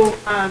also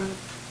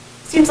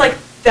seems like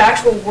the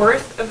actual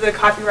worth of the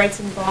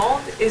copyrights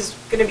involved is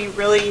going to be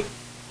really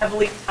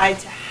heavily tied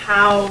to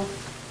how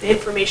the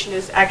information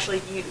is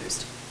actually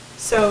used.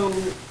 So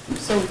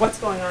what's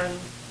going on?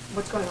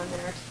 What's going on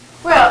there?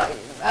 Well.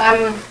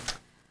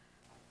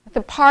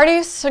 The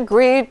parties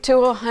agreed to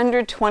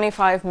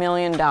 $125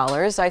 million.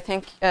 I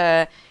think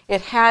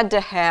it had to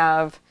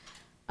have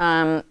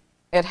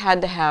it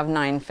had to have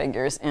 9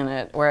 figures in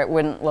it, or it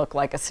wouldn't look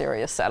like a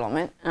serious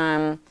settlement.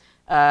 To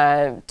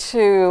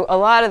a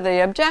lot of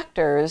the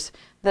objectors,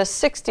 the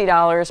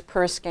 $60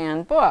 per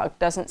scanned book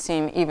doesn't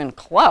seem even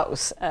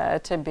close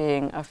to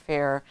being a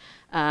fair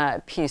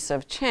piece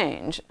of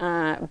change.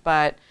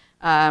 But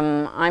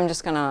I'm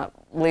just going to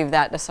leave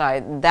that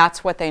aside.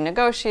 That's what they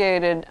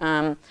negotiated.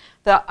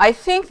 I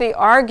think the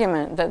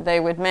argument that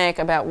they would make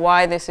about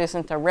why this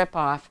isn't a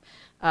ripoff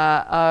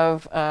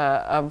of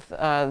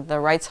the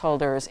rights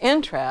holders'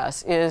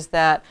 interests is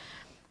that,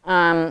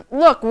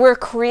 look, we're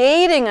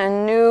creating a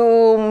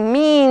new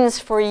means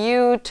for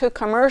you to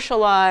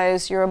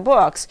commercialize your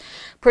books,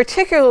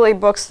 particularly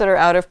books that are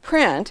out of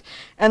print,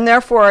 and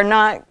therefore are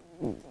not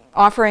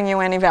offering you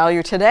any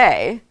value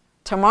today.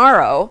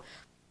 Tomorrow,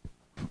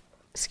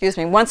 excuse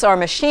me, once our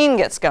machine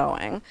gets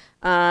going,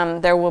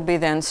 there will be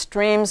then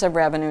streams of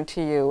revenue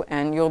to you,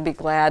 and you'll be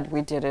glad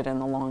we did it in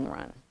the long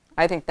run.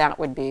 I think that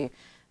would be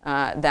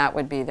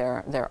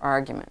their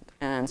argument.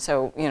 And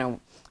so, you know,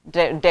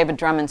 David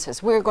Drummond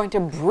says, we're going to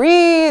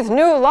breathe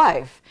new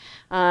life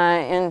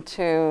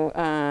into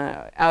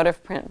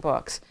out-of-print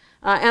books.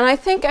 And I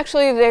think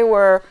actually they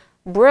were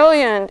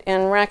brilliant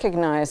in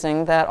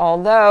recognizing that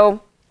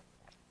although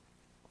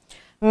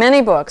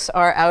many books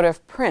are out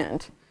of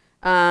print,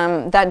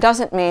 that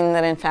doesn't mean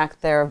that in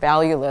fact they're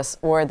valueless,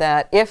 or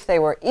that if they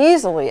were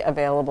easily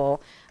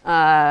available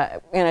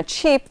in a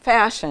cheap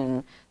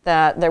fashion,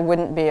 that there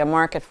wouldn't be a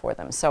market for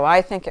them. So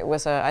I think it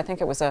was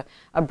a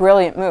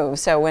brilliant move.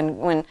 So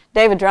when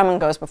David Drummond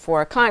goes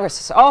before Congress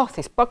and says, oh,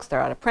 these books, they're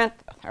out of print,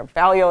 they're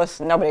valueless,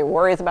 nobody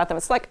worries about them,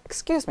 it's like,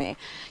 excuse me,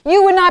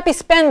 you would not be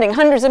spending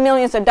hundreds of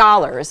millions of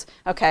dollars,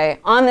 okay,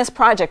 on this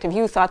project if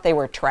you thought they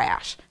were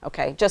trash,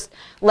 okay? Just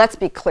let's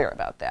be clear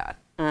about that.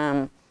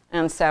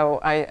 And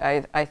so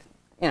you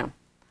know,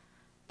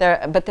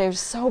 but they're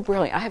so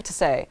brilliant. I have to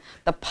say,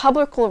 the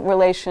public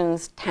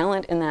relations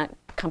talent in that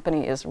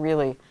company is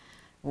really,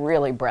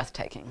 really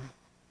breathtaking.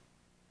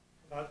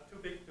 Not too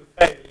big to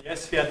fail.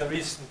 Yes, we had a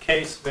recent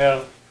case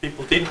where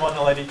people didn't want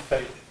to let it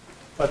fail.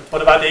 But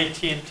what about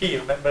AT&T?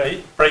 Remember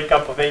a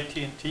breakup of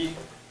AT&T?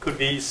 Could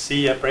we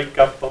see a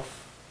breakup of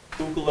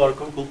Google or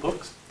Google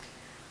Books?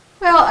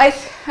 Well,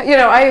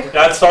 Would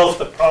that solve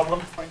the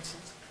problem, for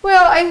instance?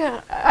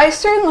 Well, I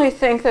certainly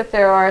think that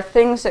there are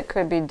things that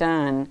could be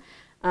done,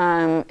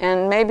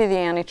 and maybe the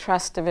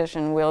antitrust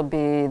division will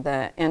be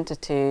the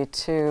entity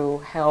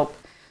to help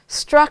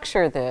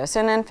structure this.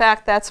 And in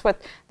fact, that's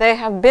what they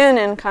have been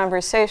in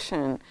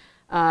conversation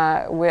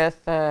with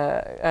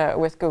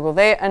Google.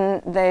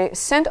 They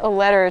sent a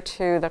letter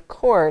to the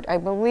court, I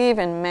believe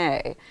in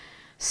May,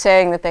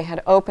 saying that they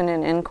had opened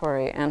an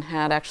inquiry and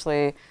had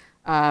actually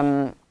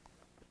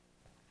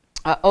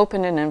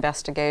opened an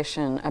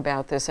investigation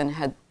about this and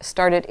had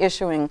started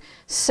issuing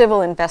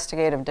civil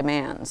investigative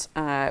demands,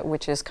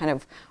 which is kind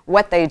of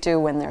what they do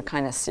when they're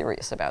kind of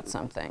serious about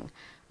something.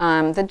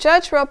 The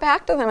judge wrote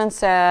back to them and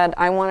said,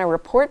 I want a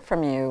report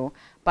from you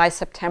by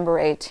September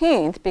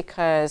 18th,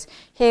 because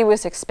he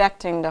was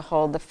expecting to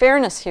hold the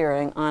fairness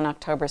hearing on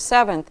October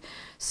 7th,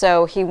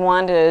 so he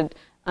wanted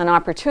an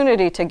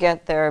opportunity to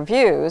get their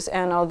views.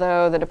 And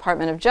although the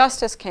Department of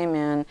Justice came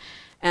in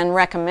and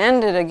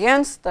recommended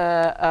against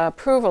the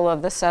approval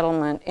of the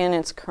settlement in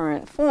its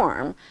current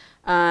form,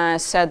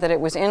 said that it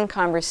was in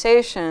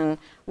conversation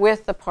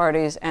with the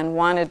parties and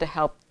wanted to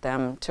help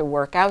them to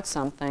work out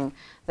something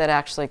that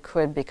actually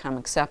could become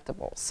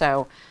acceptable.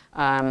 So,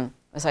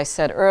 as I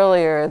said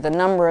earlier, the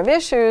number of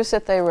issues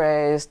that they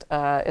raised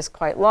is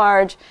quite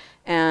large,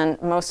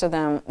 and most of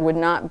them would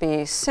not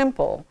be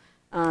simple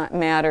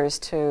matters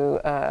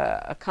to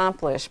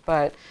accomplish.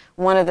 But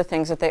one of the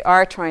things that they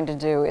are trying to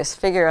do is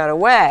figure out a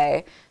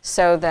way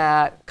so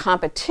that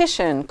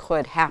competition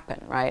could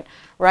happen, right?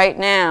 Right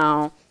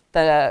now,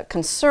 the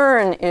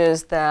concern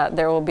is that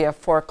there will be a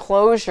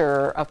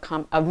foreclosure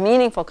of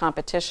meaningful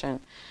competition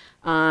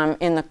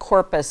in the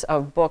corpus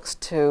of books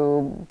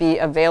to be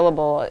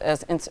available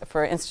as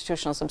for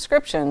institutional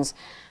subscriptions,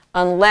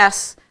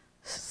 unless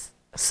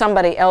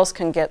somebody else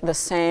can get the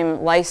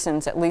same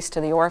license, at least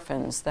to the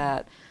orphans,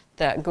 that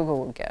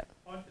Google would get.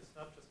 The point is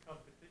not just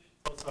competition,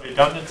 it's also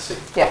redundancy.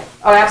 Yeah.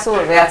 Oh,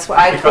 absolutely. That's what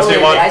I totally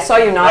agree. I saw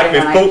you nodding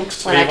when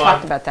I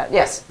talked about that.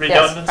 Yes.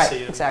 Redundancy. Yes,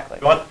 right, exactly.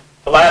 You want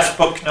the last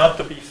book not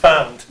to be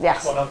found.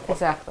 Yes.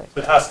 Exactly.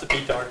 So it has to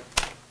be done.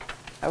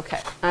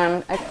 Okay.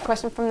 A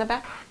question from the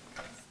back.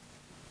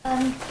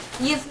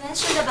 You've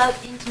mentioned about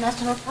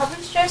international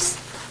publishers.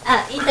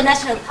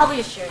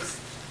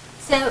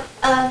 So,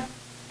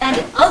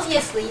 and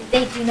obviously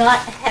they do not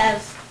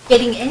have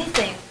getting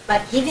anything,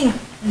 but giving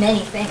many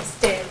things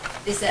to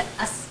this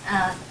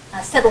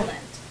settlement.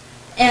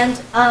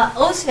 And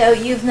also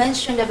you've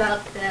mentioned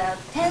about the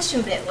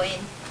tension between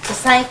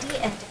society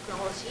and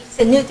technology.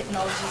 So new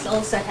technologies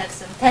also have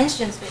some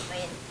tensions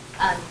between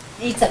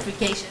its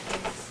application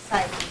in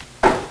society.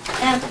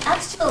 And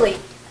actually,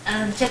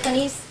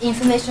 Japanese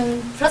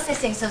Information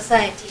Processing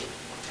Society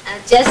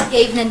just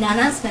gave an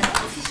announcement,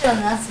 official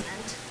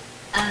announcement,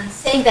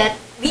 saying that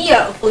we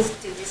are opposed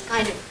to this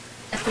kind of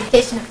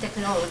application of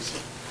technology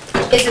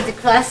because of the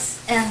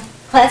class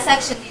class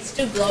action is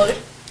too broad,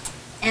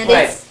 and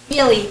Right. it's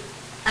really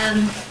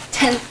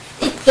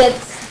it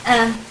gets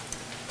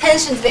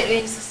tensions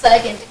between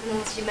society and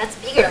technology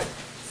much bigger.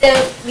 So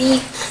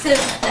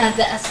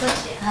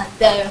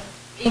the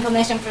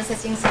Information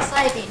Processing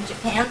Society in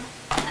Japan,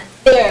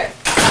 they're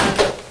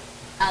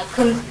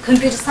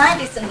computer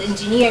scientists and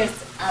engineers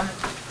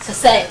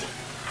society.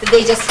 So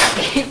they just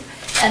gave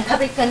a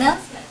public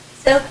announcement.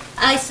 So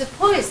I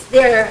suppose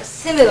there are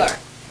similar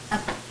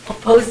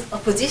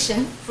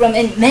opposition from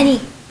many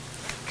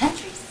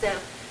countries. So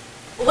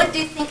what do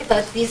you think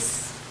about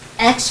this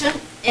action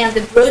and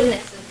the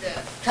broadness of the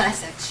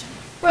class action?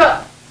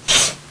 Well,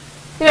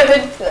 you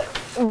know,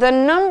 the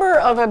number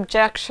of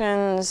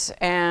objections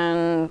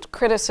and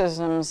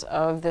criticisms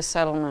of this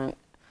settlement,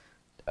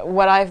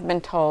 what I've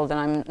been told, and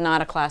I'm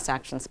not a class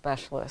action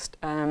specialist,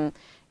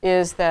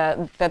 is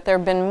that there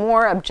have been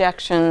more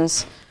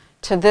objections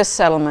to this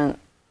settlement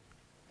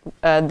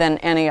than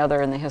any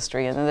other in the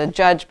history. And the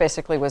judge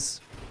basically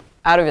was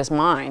out of his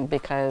mind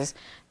because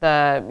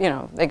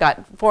they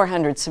got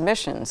 400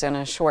 submissions in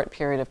a short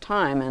period of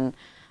time, and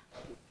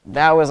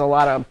that was a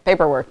lot of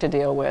paperwork to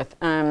deal with.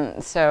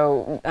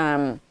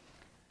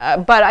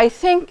 But I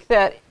think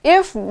that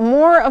if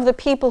more of the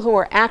people who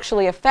were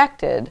actually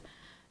affected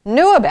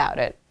knew about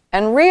it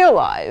and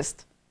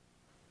realized,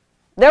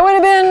 there would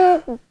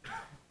have been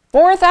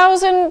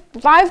 4,000,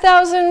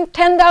 5,000,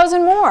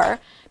 10,000 more,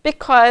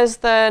 because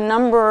the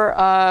number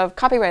of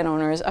copyright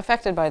owners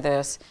affected by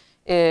this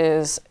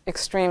is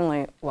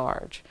extremely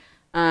large.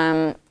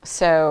 Again,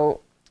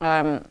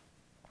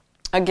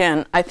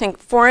 I think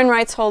foreign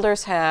rights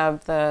holders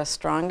have the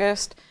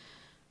strongest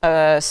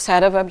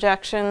set of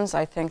objections.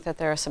 I think that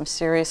there are some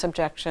serious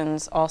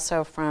objections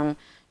also from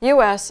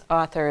US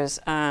authors,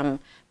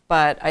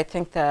 but I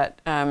think that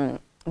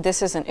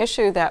this is an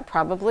issue that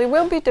probably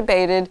will be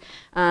debated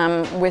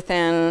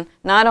within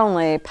not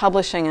only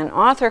publishing and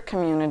author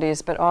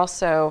communities, but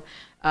also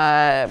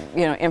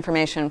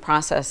information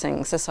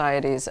processing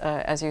societies,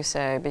 as you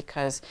say,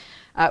 because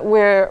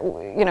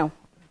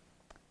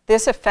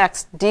this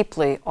affects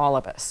deeply all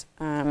of us.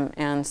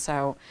 And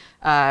so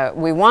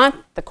we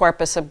want the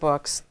corpus of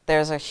books.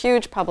 There's a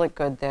huge public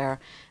good there.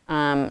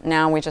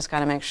 Now we just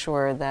got to make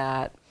sure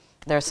that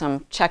there's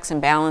some checks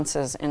and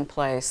balances in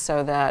place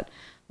so that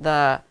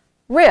the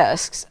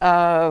risks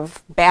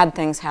of bad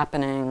things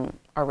happening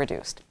are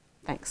reduced.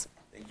 Thanks.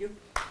 Thank you.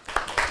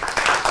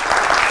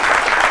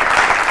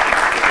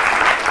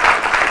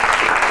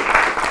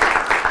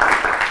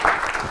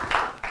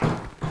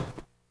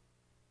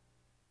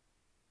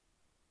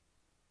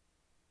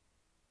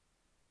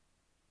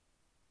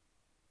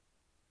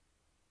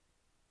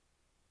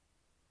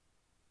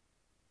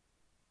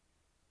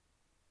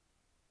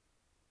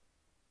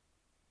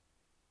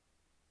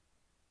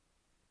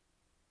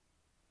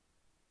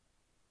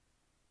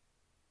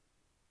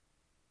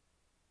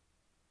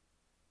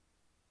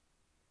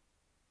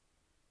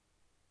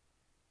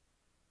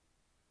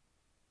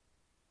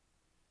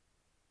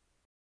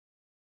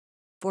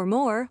 For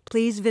more,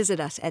 please visit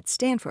us at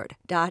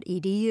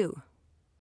stanford.edu.